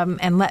will,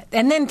 and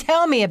then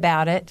tell me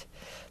about it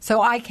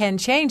so I can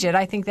change it.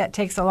 I think that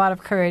takes a lot of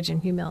courage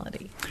and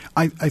humility.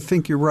 I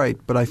think you're right,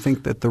 but I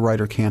think that the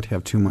writer can't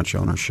have too much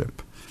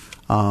ownership.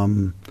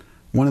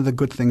 One of the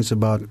good things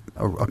about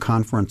a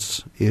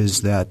conference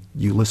is that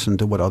you listen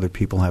to what other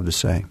people have to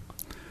say,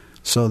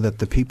 so that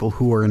the people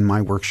who are in my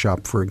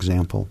workshop, for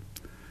example,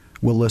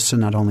 will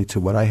listen not only to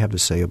what I have to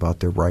say about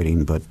their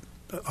writing, but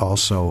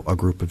also a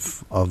group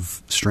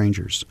of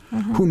strangers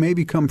who may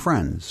become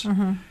friends.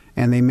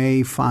 And they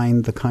may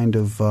find the kind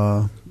of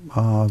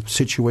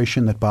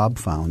situation that Bob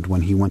found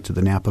when he went to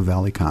the Napa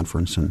Valley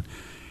Conference and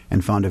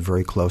found a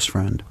very close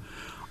friend.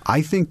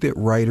 I think that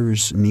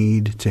writers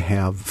need to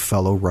have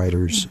fellow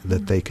writers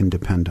that they can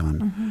depend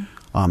on.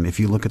 If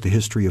you look at the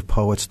history of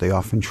poets, they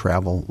often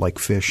travel like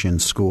fish in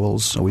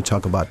schools. So we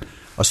talk about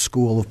a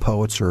school of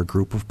poets or a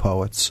group of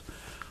poets.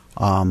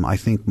 I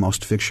think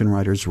most fiction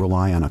writers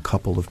rely on a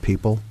couple of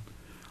people.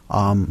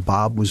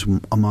 Bob was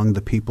among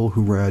the people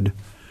who read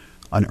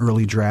an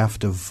early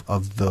draft of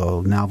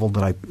the novel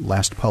that I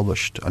last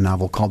published, a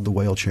novel called The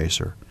Whale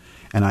Chaser.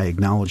 And I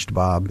acknowledged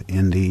Bob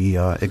in the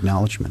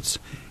acknowledgments.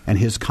 And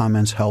his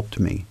comments helped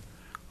me.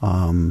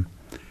 And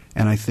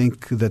I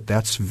think that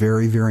that's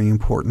very, very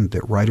important,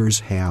 that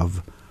writers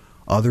have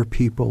other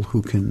people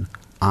who can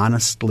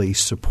honestly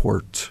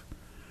support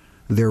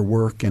their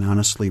work and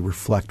honestly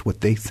reflect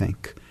what they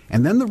think.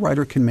 And then the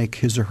writer can make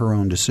his or her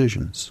own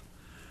decisions.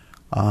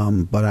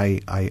 But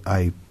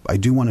I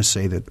do want to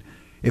say that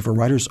if a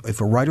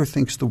writer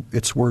thinks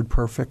it's word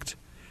perfect,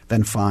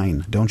 then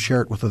fine. Don't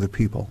share it with other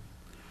people.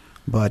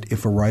 But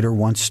if a writer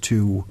wants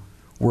to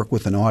work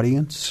with an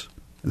audience,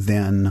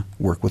 then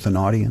work with an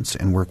audience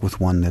and work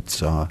with one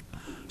that's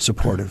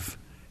supportive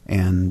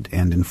and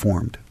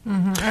informed.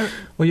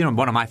 Well,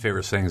 one of my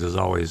favorite things is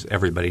always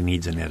everybody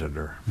needs an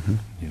editor.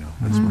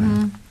 That's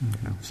my,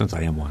 since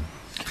I am one.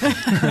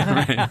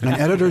 And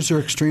editors are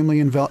extremely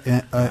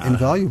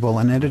invaluable,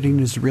 and editing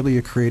is really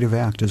a creative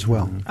act as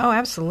well. Oh,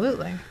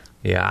 absolutely.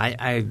 Yeah,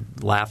 I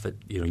laugh at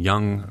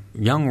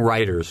young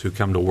writers who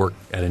come to work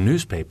at a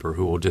newspaper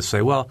who will just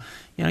say, well,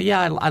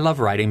 I love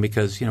writing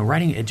because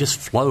writing, it just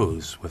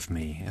flows with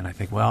me. And I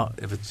think, well,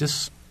 if it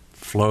just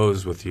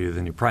flows with you,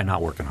 then you're probably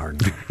not working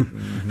hard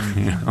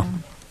enough.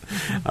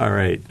 All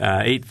right,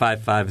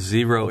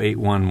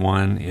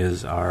 855-0811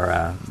 is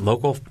our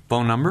local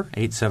phone number.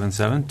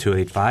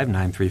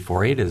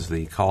 877-285-9348 is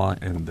the call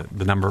and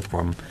the number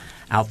from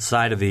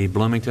outside of the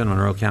Bloomington,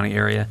 Monroe County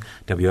area.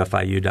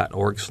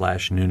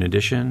 WFIU.org/Noon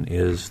Edition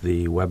is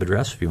the web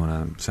address if you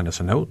want to send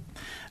us a note.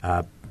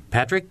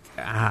 Patrick,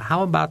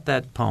 how about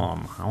that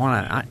poem? I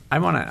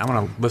want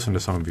to listen to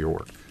some of your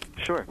work.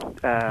 Sure.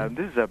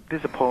 This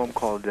is a poem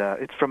called.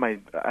 It's from I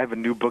have a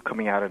new book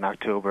coming out in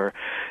October.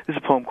 This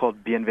is a poem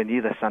called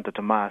Bienvenida Santo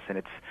Tomas, and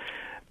it's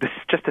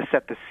just to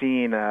set the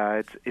scene.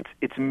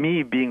 It's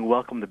me being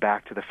welcomed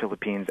back to the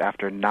Philippines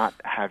after not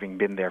having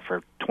been there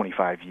for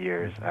 25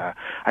 years.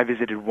 I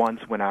visited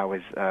once when I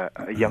was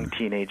a young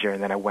teenager,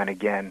 and then I went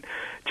again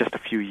just a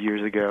few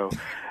years ago.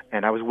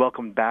 And I was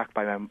welcomed back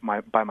by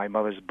my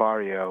mother's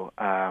barrio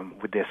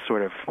with this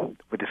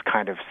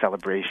kind of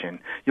celebration.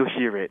 You'll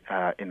hear it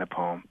in the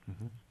poem.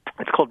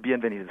 It's called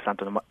Bienvenida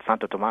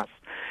Santo Tomas,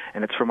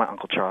 and it's from my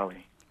Uncle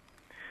Charlie.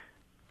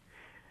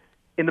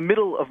 In the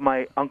middle of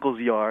my uncle's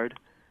yard,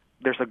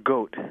 there's a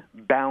goat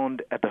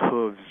bound at the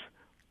hooves,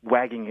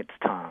 wagging its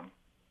tongue.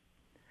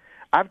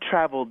 I've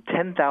traveled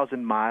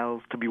 10,000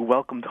 miles to be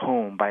welcomed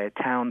home by a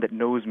town that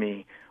knows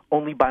me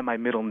only by my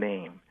middle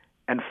name,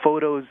 and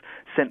photos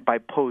sent by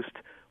post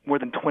more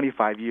than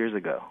 25 years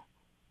ago.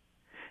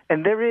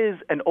 And there is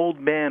an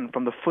old man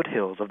from the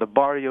foothills of the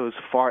barrio's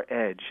far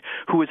edge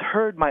who has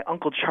heard my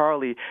Uncle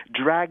Charlie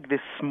drag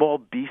this small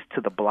beast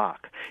to the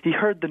block. He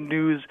heard the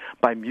news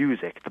by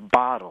music, the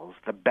bottles,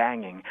 the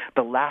banging,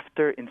 the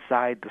laughter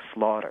inside the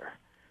slaughter.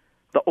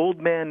 The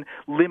old man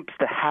limps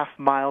the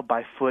half-mile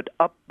by foot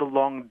up the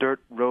long dirt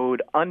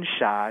road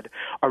unshod,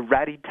 a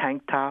ratty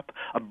tank top,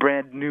 a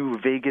brand-new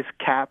Vegas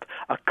cap,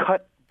 a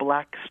cut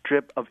black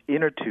strip of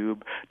inner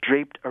tube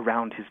draped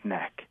around his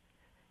neck.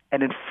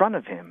 And in front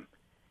of him,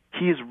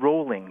 he is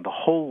rolling the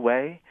whole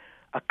way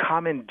a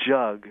common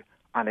jug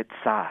on its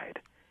side,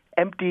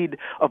 emptied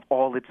of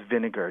all its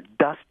vinegar,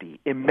 dusty,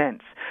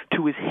 immense,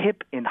 to his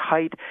hip in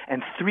height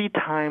and 3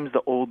 times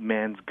the old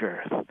man's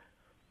girth.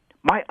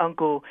 My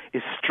uncle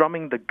is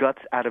strumming the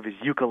guts out of his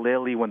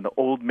ukulele when the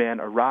old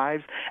man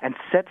arrives and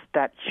sets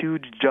that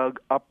huge jug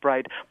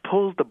upright,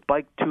 pulls the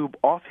bike tube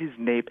off his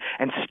nape,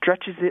 and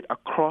stretches it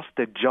across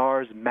the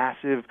jar's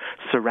massive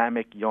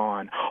ceramic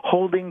yawn,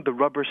 holding the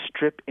rubber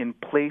strip in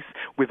place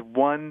with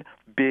one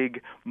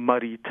big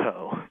muddy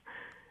toe.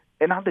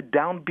 And on the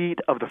downbeat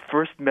of the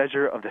first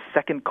measure of the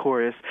second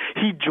chorus,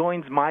 he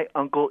joins my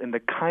uncle in the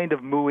kind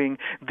of mooing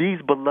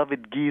these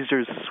beloved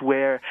geezers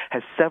swear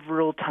has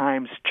several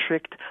times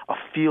tricked a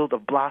field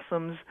of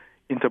blossoms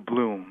into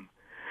bloom.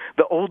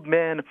 The old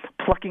man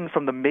plucking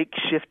from the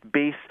makeshift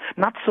bass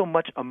not so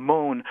much a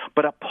moan,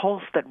 but a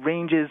pulse that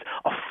ranges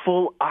a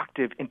full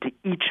octave into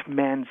each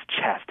man's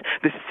chest,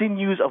 the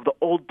sinews of the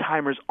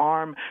old-timer's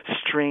arm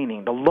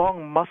straining, the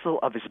long muscle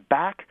of his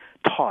back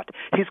taut,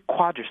 his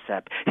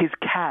quadricep, his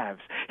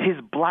calves, his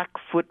black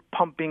foot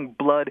pumping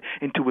blood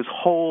into his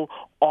whole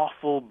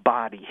awful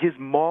body, his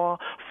maw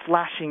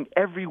flashing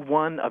every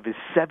one of his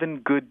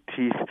 7 good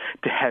teeth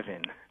to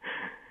heaven.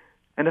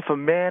 And if a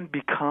man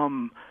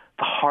become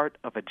the heart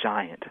of a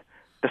giant,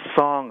 the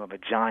song of a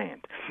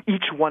giant,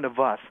 each one of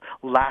us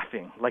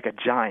laughing like a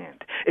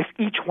giant, if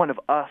each one of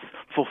us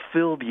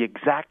fulfill the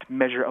exact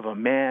measure of a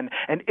man,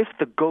 and if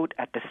the goat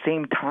at the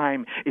same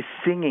time is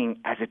singing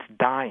as it's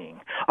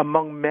dying,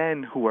 among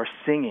men who are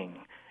singing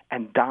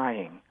and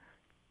dying,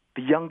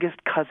 the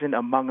youngest cousin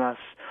among us,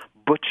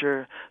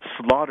 butcher,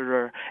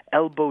 slaughterer,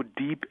 elbow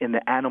deep in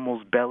the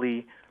animal's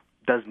belly,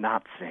 does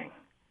not sing.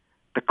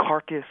 The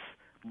carcass,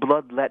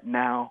 blood let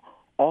now,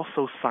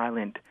 also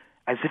silent,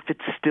 as if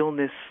its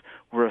stillness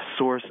were a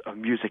source of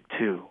music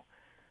too.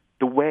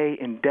 The way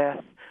in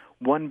death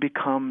one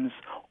becomes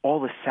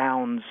all the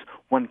sounds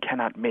one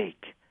cannot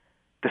make,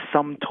 the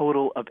sum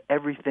total of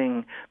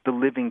everything the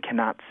living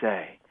cannot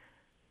say.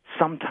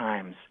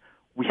 Sometimes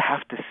we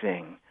have to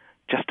sing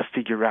just to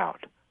figure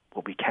out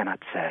what we cannot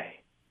say.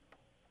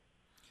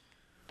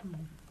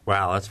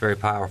 Wow, that's very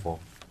powerful.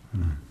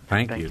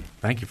 Thank you.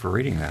 Thank you for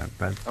reading that.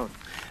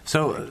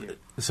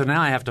 So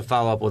now I have to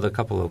follow up with a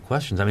couple of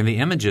questions. I mean, the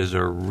images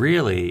are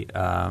really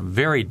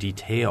very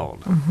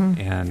detailed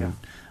and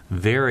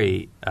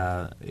very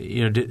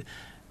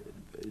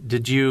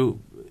did you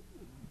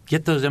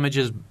get those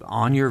images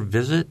on your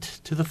visit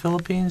to the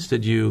Philippines?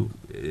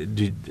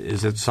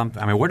 Is it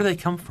something? I mean, where do they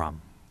come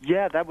from?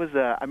 Yeah, that was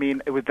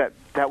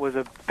that was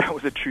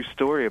a true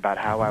story about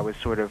how I was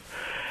sort of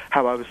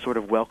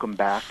welcomed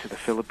back to the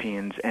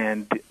Philippines,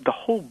 and the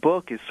whole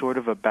book is sort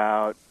of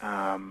about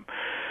the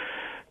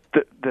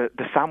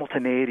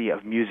simultaneity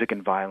of music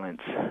and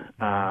violence.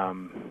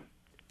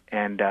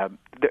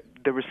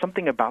 There was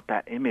something about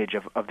that image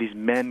of these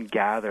men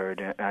gathered,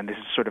 and this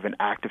is sort of an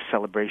act of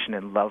celebration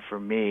and love for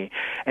me,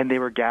 and they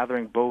were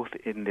gathering both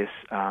in this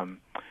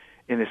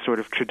sort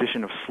of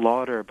tradition of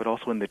slaughter, but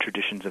also in the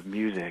traditions of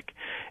music.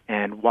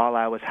 And while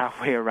I was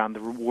halfway around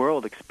the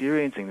world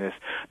experiencing this,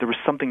 there was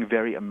something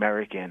very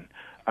American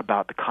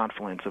about the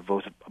confluence of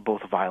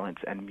both violence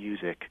and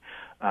music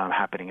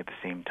happening at the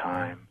same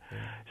time.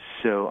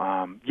 So,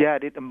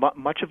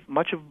 much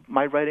of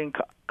my writing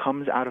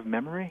comes out of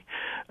memory,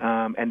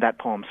 and that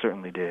poem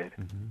certainly did.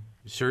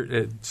 Sure,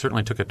 it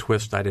certainly took a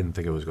twist I didn't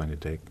think it was going to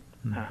take.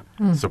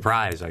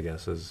 Surprise, I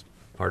guess, is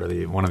part of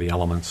one of the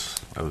elements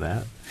of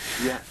that.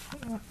 Yeah.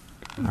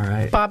 All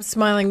right. Bob's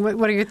smiling.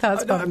 What are your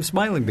thoughts, Bob? I'm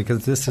smiling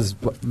because this is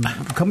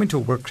coming to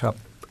a workshop,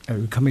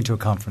 coming to a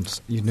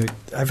conference.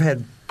 I've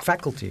had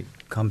faculty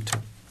come to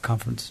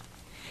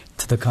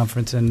the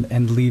conference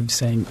and leave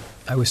saying,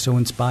 I was so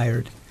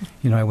inspired.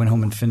 I went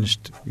home and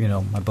finished,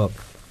 my book.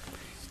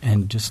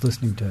 And just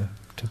listening to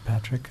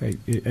Patrick, I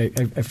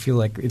feel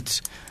like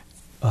it's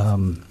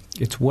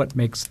what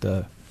makes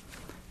the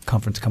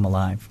conference come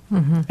alive.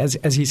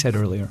 As he said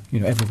earlier,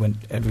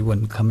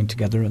 everyone coming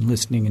together and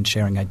listening and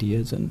sharing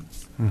ideas, and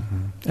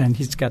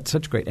he's got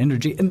such great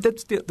energy. And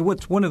that's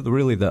what's one of the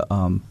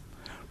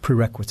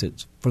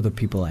prerequisites for the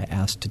people I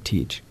asked to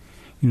teach.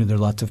 There are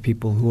lots of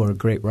people who are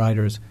great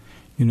writers,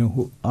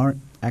 who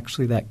aren't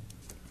actually that,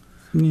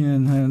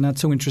 not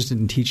so interested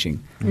in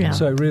teaching. Yeah.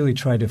 So I really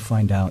try to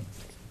find out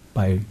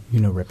by,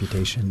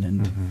 reputation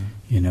and,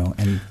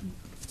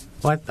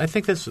 Well, I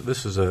think this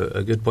is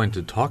a good point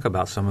to talk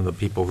about some of the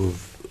people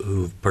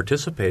who've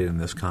participated in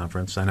this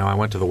conference. I know I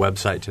went to the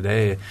website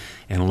today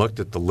and looked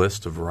at the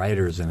list of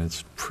writers, and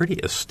it's pretty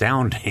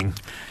astounding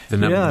the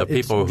number of the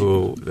people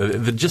who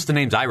just the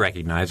names I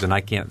recognize, and I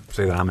can't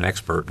say that I'm an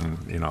expert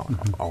in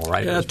all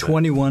writers. Yeah,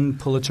 21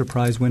 Pulitzer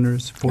Prize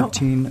winners,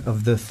 14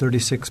 of the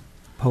 36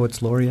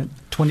 Poets Laureate,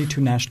 22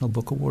 National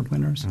Book Award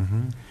winners.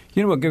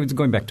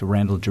 Going back to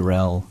Randall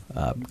Jarrell,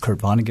 Kurt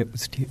Vonnegut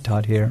was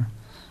taught here.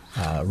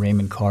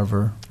 Raymond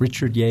Carver,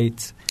 Richard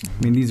Yates. I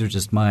mean, these are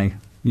just my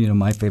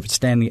favorites.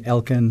 Stanley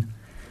Elkin,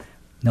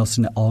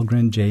 Nelson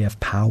Algren, J.F.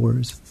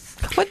 Powers.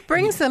 What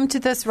brings them to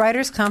this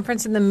writers'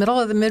 conference in the middle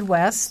of the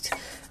Midwest?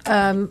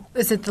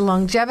 Is it the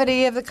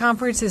longevity of the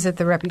conference? Is it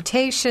the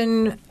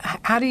reputation?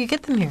 How do you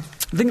get them here?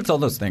 I think it's all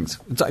those things.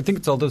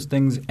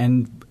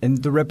 And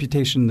the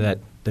reputation that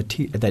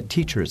that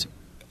teachers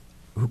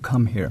who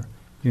come here.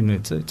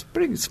 It's a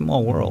pretty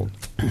small world.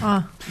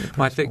 Well,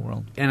 I think,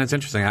 and it's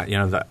interesting.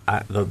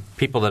 The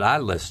people that I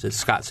listed,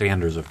 Scott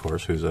Sanders, of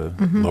course, who's a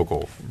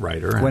local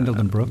writer.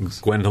 Gwendolyn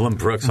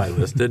Brooks, I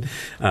listed.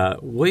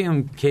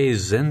 William K.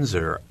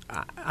 Zinsser.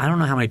 I don't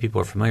know how many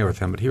people are familiar with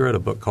him, but he wrote a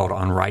book called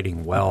On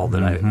Writing Well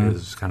that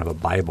is kind of a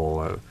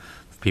Bible of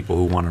people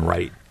who want to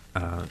write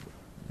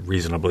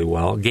reasonably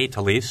well. Gay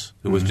Talese,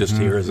 who was just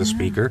here as a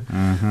speaker,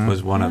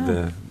 was one of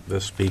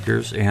the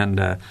speakers,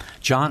 and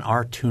John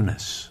R.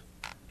 Tunis.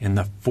 In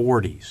the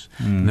 40s.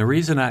 And the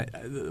reason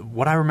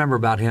what I remember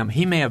about him,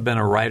 he may have been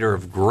a writer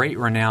of great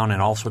renown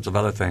and all sorts of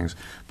other things,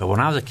 but when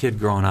I was a kid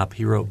growing up,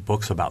 he wrote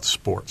books about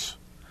sports.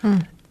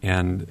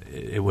 And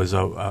it was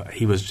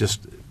he was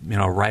just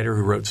a writer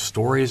who wrote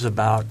stories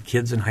about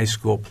kids in high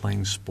school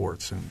playing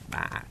sports. And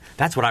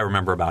that's what I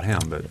remember about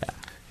him, but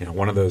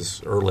one of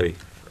those early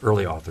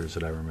authors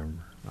that I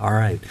remember. All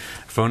right.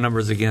 Phone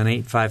numbers again,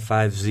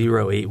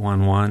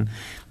 855-0811,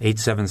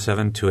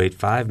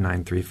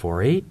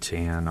 877-285-9348,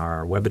 and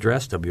our web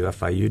address,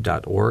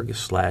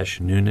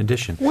 wfiu.org/noon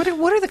edition. What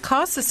are the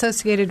costs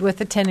associated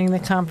with attending the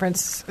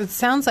conference? It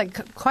sounds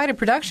like quite a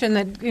production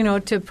that,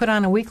 to put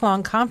on a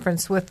week-long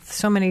conference with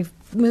so many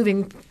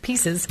moving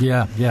pieces.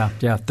 Yeah.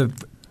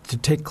 To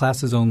take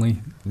classes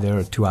only, there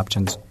are two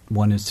options.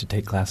 One is to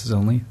take classes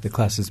only. The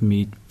classes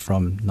meet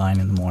from 9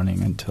 in the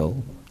morning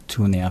until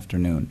 2 in the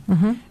afternoon.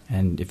 Mm-hmm.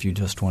 And if you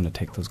just want to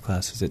take those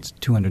classes, it's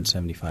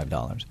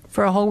 $275.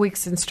 For a whole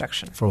week's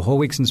instruction. For a whole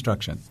week's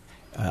instruction.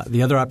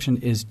 The other option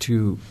is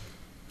to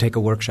take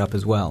a workshop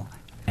as well.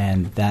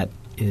 And that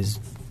is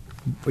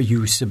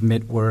you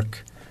submit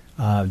work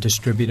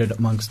distributed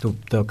amongst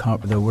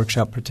the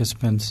workshop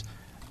participants,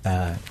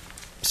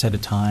 set a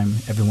time.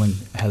 Everyone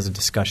has a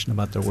discussion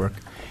about their work.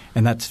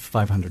 And that's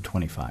 $525.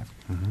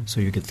 Mm-hmm. So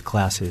you get the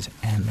classes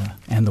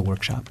and the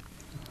workshop.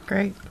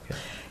 Great.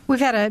 We've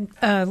had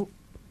a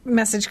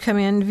message come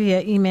in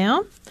via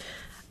email.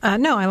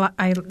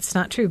 It's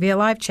not true, via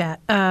live chat.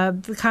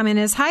 The comment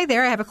is, "Hi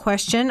there, I have a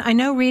question. I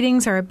know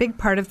readings are a big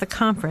part of the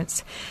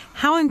conference.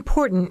 How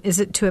important is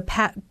it to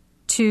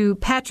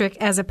Patrick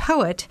as a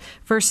poet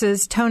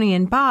versus Tony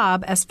and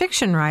Bob as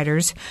fiction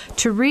writers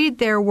to read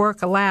their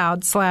work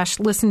aloud /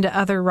 listen to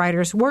other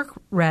writers' work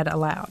read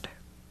aloud?"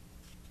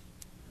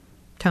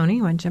 Tony,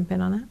 you want to jump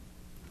in on that?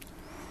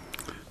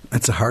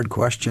 That's a hard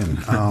question.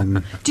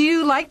 Do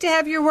you like to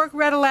have your work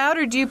read aloud,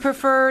 or do you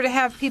prefer to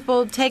have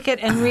people take it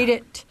and read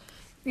it,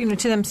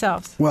 to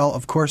themselves? Well,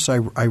 of course, I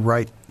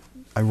write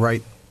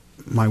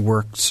my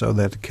work so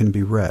that it can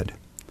be read.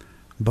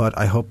 But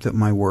I hope that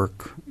my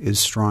work is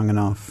strong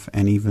enough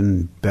and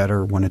even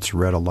better when it's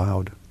read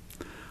aloud.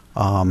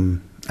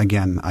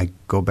 Again, I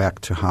go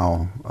back to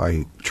how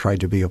I tried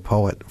to be a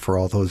poet for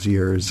all those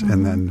years, mm-hmm.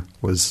 and then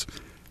was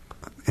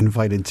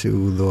invited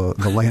to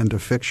the land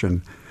of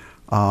fiction.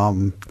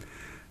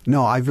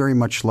 No, I very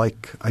much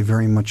like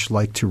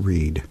to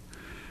read.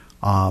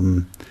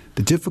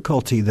 The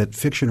difficulty that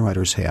fiction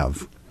writers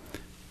have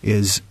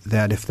is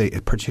that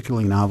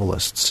particularly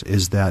novelists,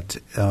 is that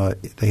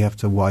they have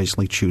to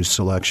wisely choose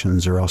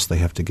selections, or else they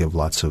have to give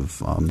lots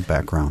of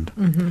background.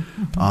 Mm-hmm,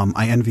 mm-hmm.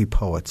 I envy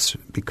poets,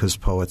 because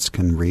poets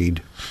can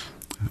read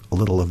a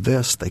little of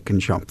this, they can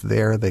jump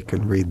there, they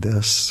can read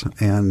this,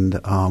 and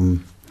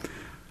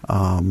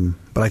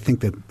but I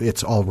think that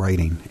it's all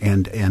writing,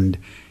 and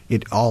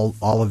it all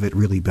of it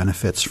really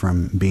benefits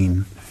from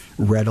being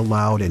read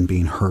aloud and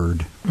being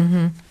heard.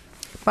 Mm-hmm.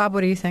 Bob,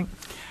 what do you think?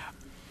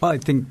 Well, I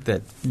think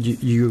that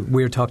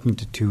we're talking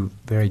to two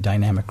very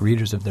dynamic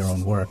readers of their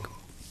own work,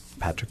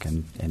 Patrick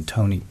and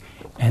Tony,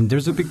 and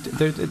there's a big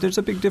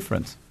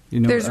difference.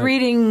 There's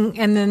reading,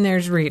 and then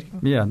there's reading.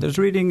 Yeah, there's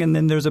reading, and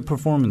then there's a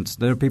performance.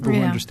 There are people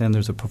who understand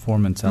there's a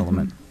performance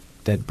element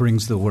that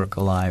brings the work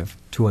alive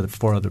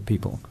for other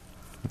people.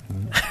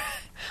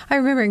 I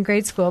remember in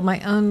grade school,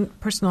 my own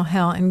personal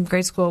hell in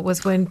grade school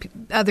was when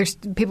other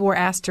people were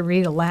asked to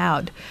read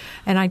aloud.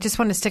 And I just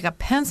wanted to stick a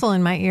pencil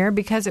in my ear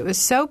because it was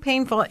so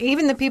painful.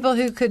 Even the people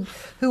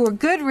who were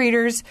good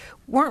readers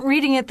weren't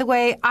reading it the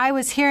way I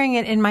was hearing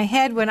it in my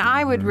head when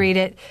I would read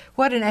it.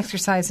 What an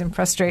exercise in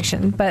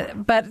frustration.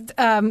 But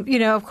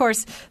of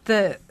course,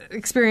 the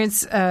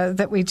experience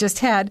that we just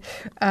had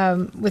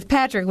with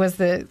Patrick was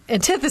the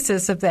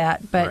antithesis of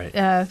that. But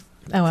right.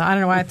 I don't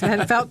know why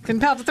I felt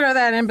compelled to throw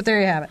that in, but there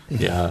you have it.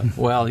 Yeah.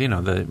 Well,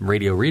 the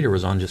radio reader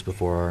was on just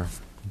before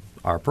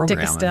our program.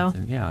 Dick Estelle.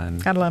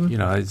 And gotta love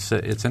him.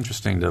 It's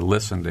interesting to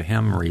listen to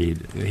him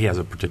read. He has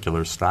a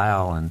particular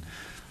style, and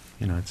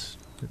it's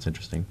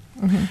interesting.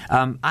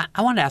 Mm-hmm.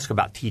 I wanted to ask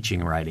about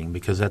teaching writing,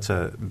 because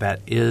that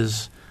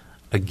is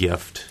a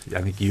gift.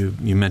 I think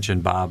you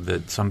mentioned, Bob,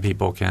 that some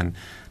people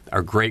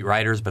are great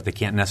writers, but they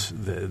can't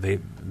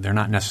they're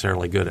not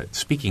necessarily good at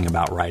speaking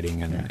about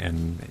writing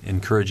and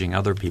encouraging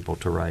other people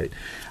to write.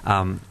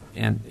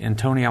 And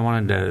Tony, I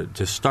wanted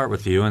to start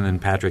with you, and then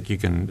Patrick, you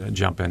can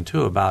jump in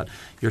too, about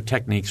your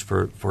techniques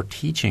for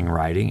teaching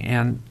writing.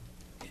 And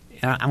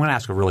I'm going to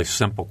ask a really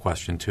simple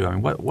question too. I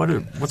mean,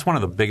 what's one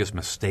of the biggest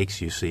mistakes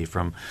you see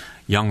from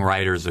young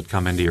writers that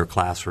come into your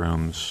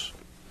classrooms?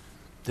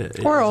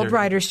 Or old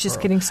writers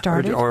just getting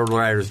started. Or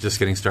writers just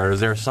getting started. Is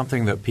there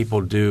something that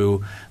people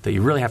do that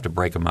you really have to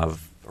break them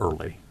of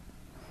early?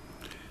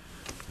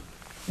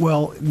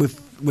 Well,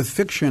 with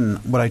fiction,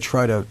 what I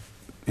try to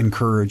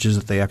encourage is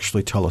that they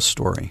actually tell a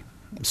story,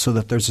 so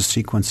that there's a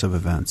sequence of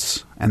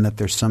events and that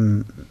there's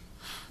some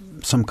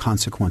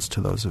consequence to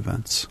those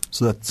events,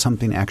 so that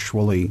something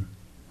actually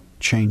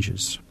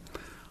changes.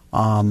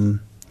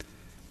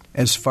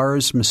 As far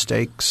as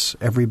mistakes,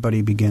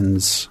 everybody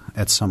begins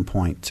at some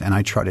point, and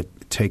I try to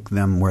take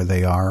them where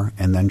they are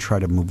and then try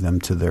to move them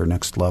to their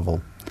next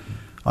level.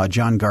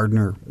 John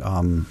Gardner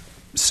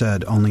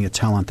said, "Only a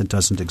talent that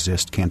doesn't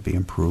exist can't be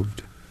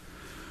improved."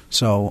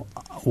 So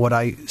what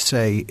I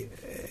say,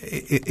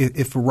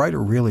 if a writer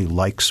really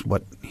likes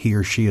what he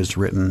or she has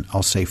written,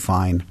 I'll say,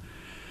 fine.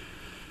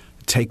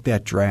 Take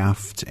that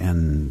draft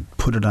and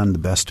put it on the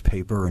best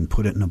paper and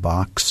put it in a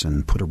box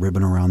and put a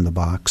ribbon around the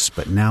box.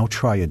 But now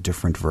try a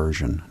different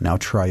version. Now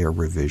try a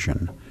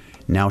revision.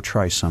 Now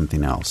try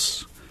something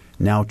else.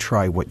 Now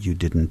try what you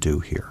didn't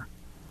do here.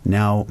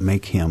 Now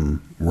make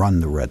him run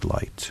the red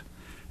light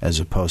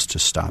as opposed to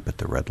stop at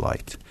the red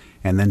light,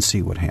 and then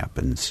see what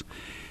happens.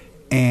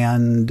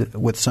 And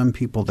with some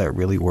people that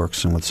really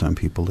works, and with some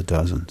people it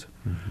doesn't.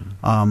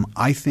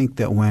 I think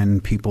that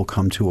when people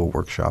come to a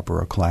workshop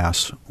or a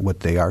class,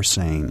 what they are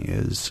saying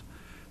is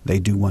they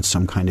do want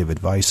some kind of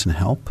advice and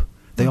help.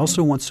 They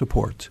also want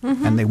support,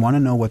 and they want to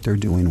know what they're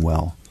doing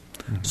well.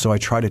 So I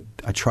try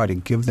to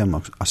give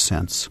them a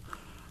sense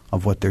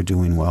of what they're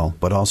doing well,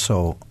 but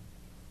also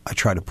I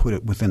try to put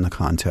it within the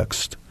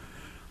context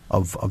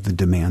of the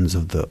demands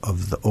of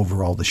the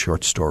overall the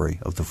short story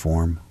of the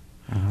form.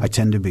 I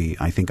tend to be.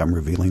 I think I'm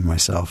revealing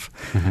myself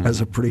as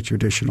a pretty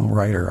traditional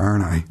writer,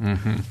 aren't I?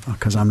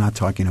 Because I'm not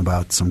talking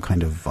about some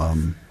kind of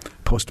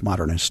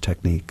postmodernist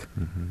technique.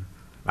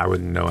 I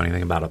wouldn't know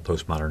anything about a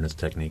postmodernist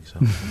technique. So,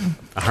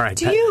 all right.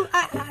 Do you?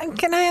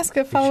 Can I ask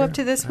a follow up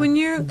to this? When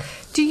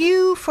do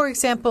you, for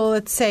example,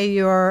 let's say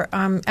you're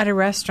at a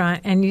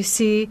restaurant and you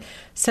see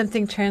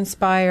something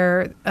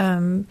transpire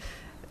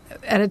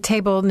at a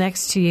table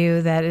next to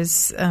you that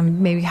is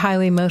maybe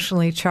highly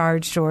emotionally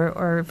charged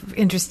or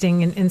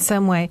interesting in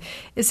some way.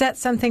 Is that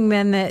something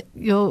then that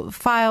you'll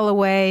file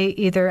away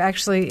either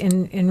actually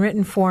in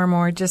written form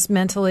or just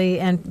mentally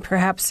and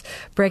perhaps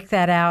break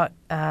that out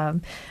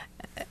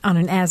on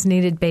an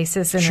as-needed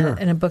basis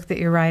in a book that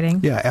you're writing?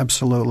 Yeah,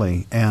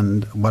 absolutely.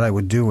 And what I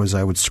would do is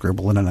I would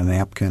scribble it on a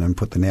napkin and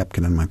put the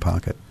napkin in my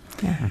pocket.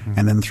 Yeah.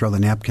 And then throw the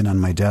napkin on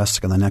my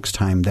desk, and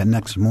that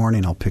next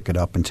morning I'll pick it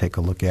up and take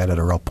a look at it,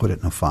 or I'll put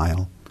it in a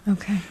file.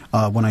 Okay.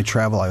 When I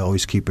travel, I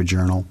always keep a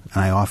journal,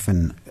 and I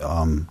often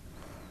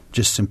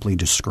just simply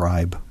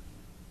describe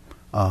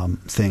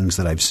things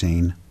that I've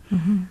seen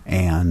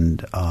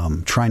and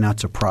try not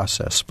to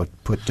process, but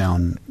put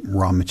down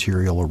raw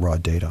material or raw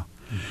data.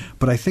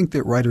 But I think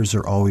that writers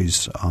are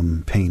always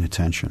paying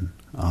attention,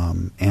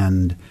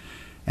 and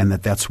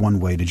that's one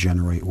way to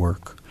generate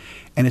work.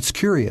 And it's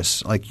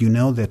curious, like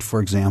that,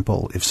 for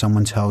example, if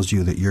someone tells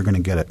you that you're going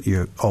to get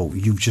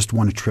you've just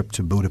won a trip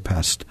to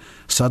Budapest,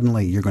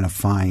 suddenly you're going to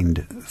find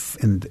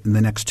in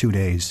the next 2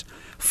 days,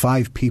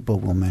 5 people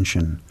will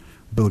mention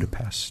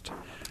Budapest.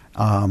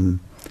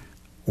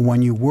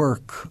 When you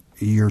work,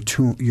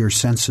 your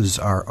senses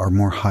are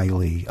more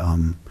highly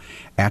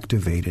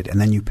activated, and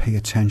then you pay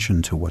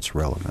attention to what's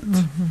relevant.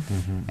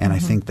 And I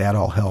think that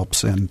all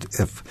helps. And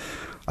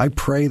I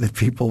pray that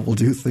people will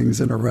do things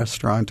in a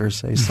restaurant or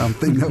say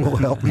something that will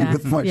help me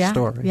with my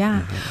story.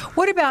 Yeah.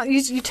 What about,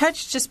 you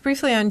touched just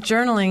briefly on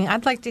journaling.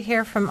 I'd like to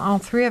hear from all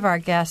 3 of our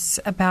guests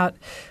about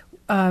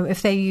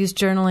if they use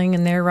journaling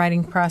in their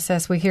writing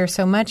process. We hear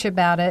so much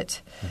about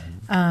it.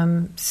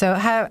 So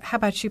how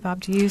about you,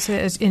 Bob? Do you use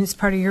it as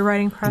part of your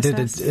writing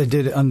process? I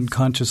did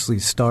unconsciously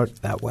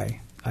start that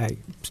way. I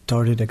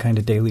started a kind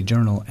of daily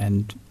journal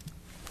and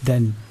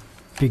then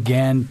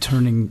began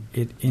turning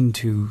it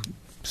into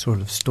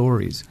sort of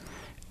stories.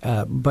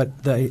 But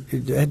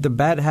it had the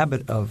bad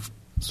habit of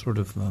sort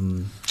of,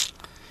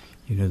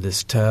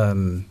 this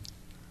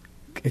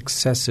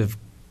excessive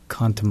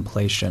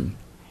contemplation,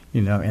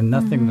 and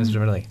nothing was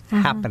really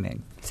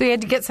happening. So you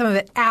had to get some of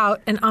it out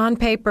and on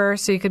paper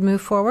so you could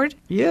move forward?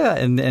 Yeah,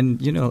 and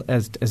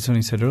as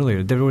Tony said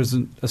earlier, there was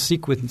a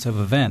sequence of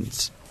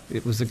events.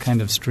 It was a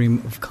kind of stream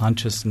of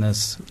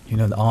consciousness,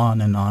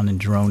 on and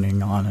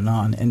droning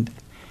on. And,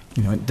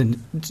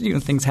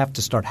 things have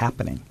to start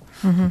happening,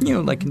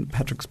 like in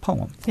Patrick's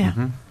poem.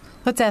 Yeah.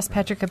 Let's ask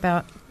Patrick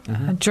about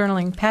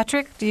journaling.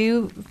 Patrick, do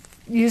you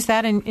use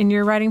that in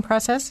your writing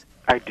process?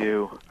 I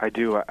do.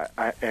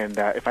 And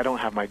if I don't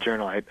have my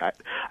journal, I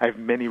have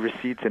many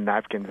receipts and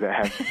napkins that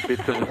have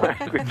bits of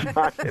language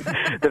on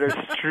it that are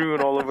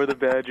strewn all over the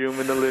bedroom,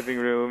 in the living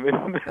room,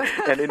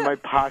 and in my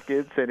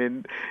pockets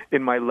and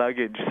in my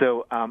luggage.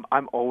 So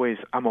I'm always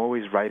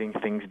writing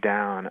things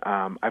down.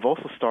 I've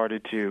also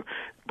started to,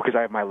 because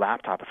I have my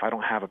laptop, if I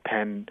don't have a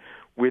pen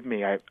with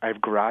me, I have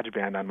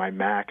GarageBand on my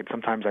Mac, and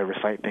sometimes I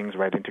recite things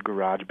right into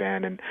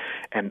GarageBand,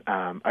 and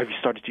I've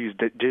started to use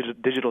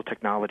digital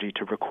technology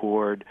to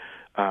record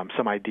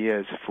some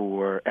ideas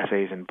for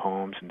essays and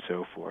poems and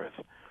so forth.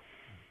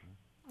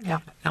 Yeah,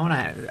 I want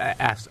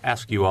to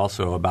ask you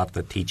also about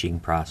the teaching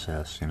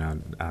process.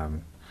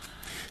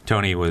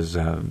 Tony was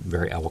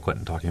very eloquent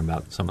in talking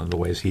about some of the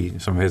ways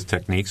some of his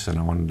techniques, and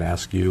I wanted to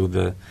ask you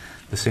the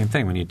same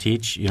thing. When you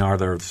teach, are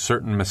there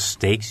certain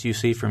mistakes you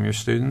see from your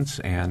students?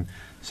 And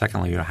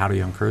secondly, how do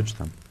you encourage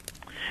them?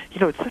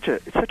 It's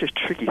such a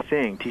tricky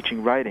thing,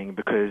 teaching writing,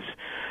 because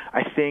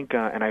I think,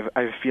 and I have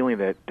a feeling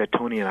that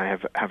Tony and I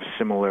have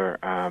similar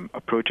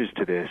approaches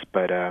to this,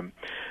 but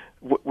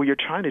what you're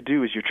trying to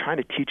do is you're trying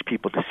to teach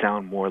people to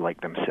sound more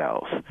like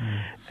themselves.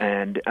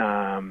 And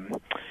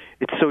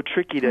it's so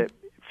tricky that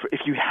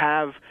if you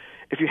have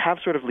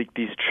sort of like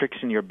these tricks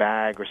in your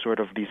bag, or sort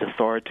of these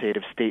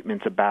authoritative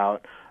statements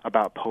about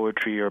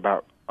poetry or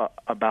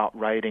about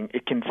writing,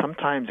 it can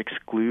sometimes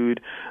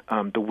exclude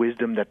the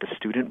wisdom that the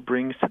student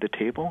brings to the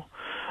table.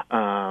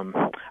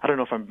 I don't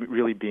know if I'm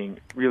really being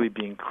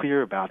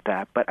clear about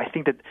that, but I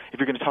think that if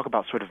you're going to talk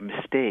about sort of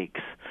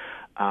mistakes,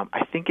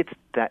 I think it's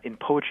that in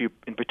poetry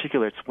in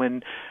particular, it's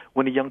when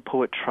a young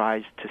poet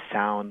tries to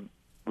sound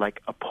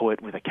like a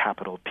poet with a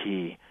capital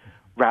P,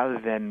 rather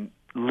than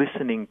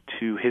listening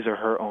to his or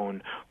her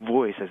own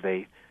voice as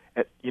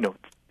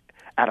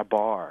at a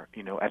bar,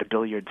 at a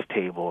billiards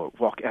table,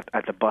 walk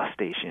at the bus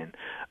station,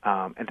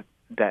 and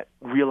that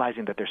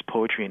realizing that there's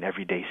poetry in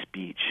everyday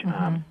speech.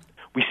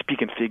 We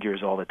speak in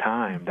figures all the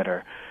time that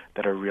are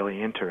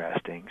really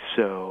interesting.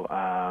 So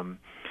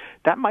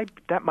that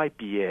might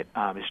be it.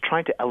 Is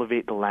trying to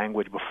elevate the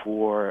language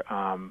before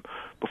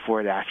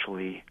it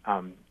actually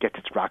gets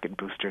its rocket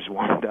boosters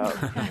warmed up.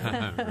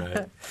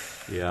 Right.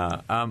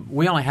 Yeah.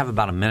 We only have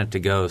about a minute to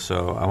go,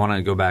 so I want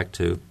to go back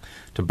to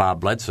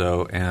Bob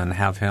Bledsoe and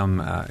have him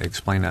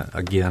explain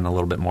again a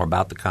little bit more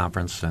about the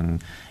conference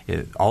and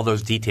all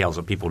those details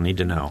that people need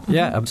to know.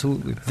 Yeah,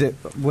 absolutely.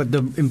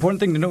 The important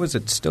thing to know is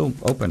it's still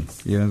open.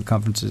 The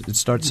conference it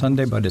starts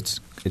Sunday, but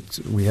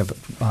we have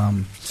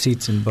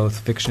seats in both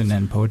fiction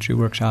and poetry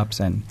workshops,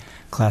 and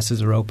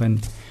classes are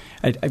open.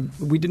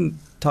 We didn't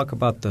talk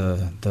about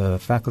the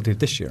faculty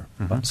this year.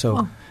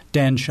 So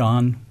Dan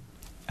Sean,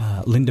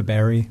 Linda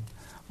Barry,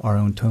 our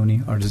own Tony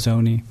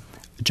Artizzoni,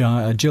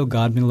 Jill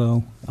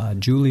Godmilo,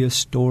 Julia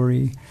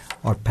Story,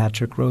 our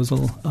Patrick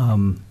Rosal,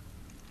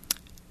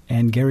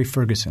 and Gary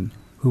Ferguson,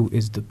 who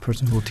is the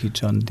person who will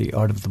teach on the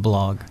art of the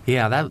blog.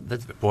 Yeah,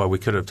 boy, we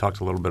could have talked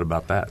a little bit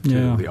about that, too.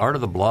 Yeah. The art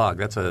of the blog,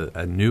 that's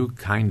a new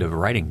kind of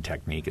writing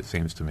technique, it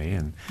seems to me.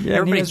 And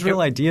everybody has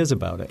real ideas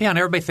about it. Yeah, and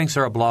everybody thinks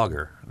they're a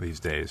blogger these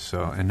days.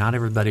 And not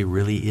everybody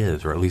really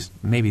is, or at least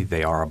maybe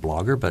they are a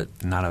blogger, but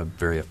not a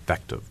very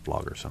effective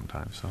blogger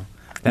sometimes. So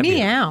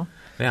Meow.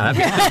 Yeah,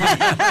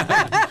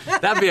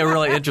 that'd be a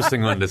really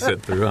interesting one to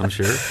sit through, I'm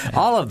sure.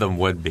 All of them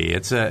would be.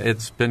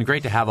 It's been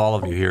great to have all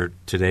of you here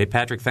today.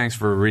 Patrick, thanks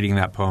for reading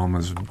that poem. It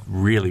was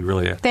really,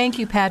 really Thank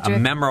you, Patrick. A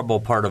memorable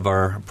part of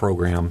our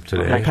program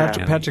today.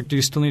 Patrick, do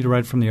you still need to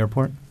ride from the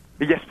airport?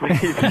 Yes,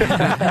 please.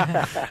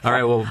 All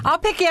right, well, I'll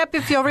pick you up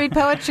if you'll read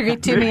poetry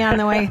to me on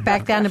the way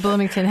back down to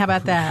Bloomington. How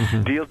about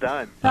that? Deal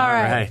done. All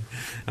right.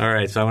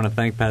 So I want to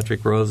thank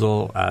Patrick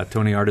Rosal,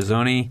 Tony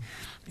Artizzoni,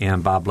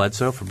 and Bob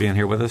Bledsoe for being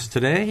here with us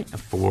today.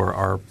 For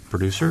our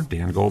producer,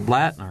 Dan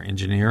Goldblatt, and our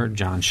engineer,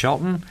 John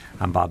Shelton,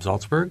 I'm Bob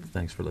Zaltsberg.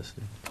 Thanks for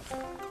listening.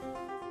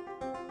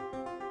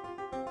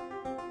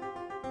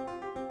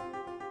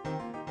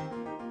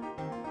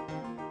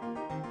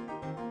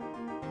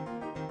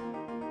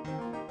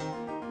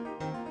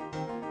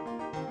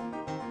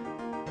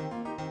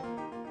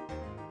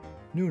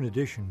 Noon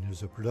Edition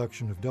is a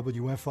production of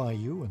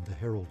WFIU and the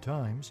Herald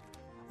Times.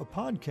 A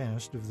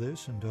podcast of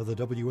this and other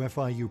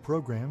WFIU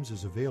programs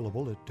is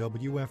available at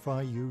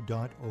wfiu.org.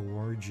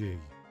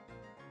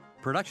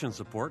 Production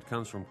support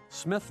comes from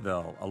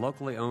Smithville, a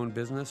locally owned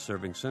business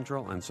serving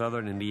central and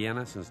southern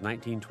Indiana since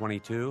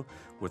 1922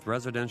 with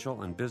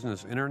residential and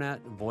business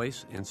internet,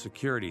 voice, and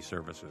security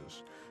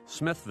services.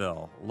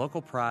 Smithville,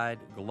 local pride,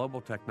 global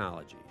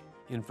technology.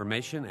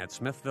 Information at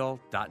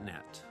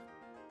smithville.net.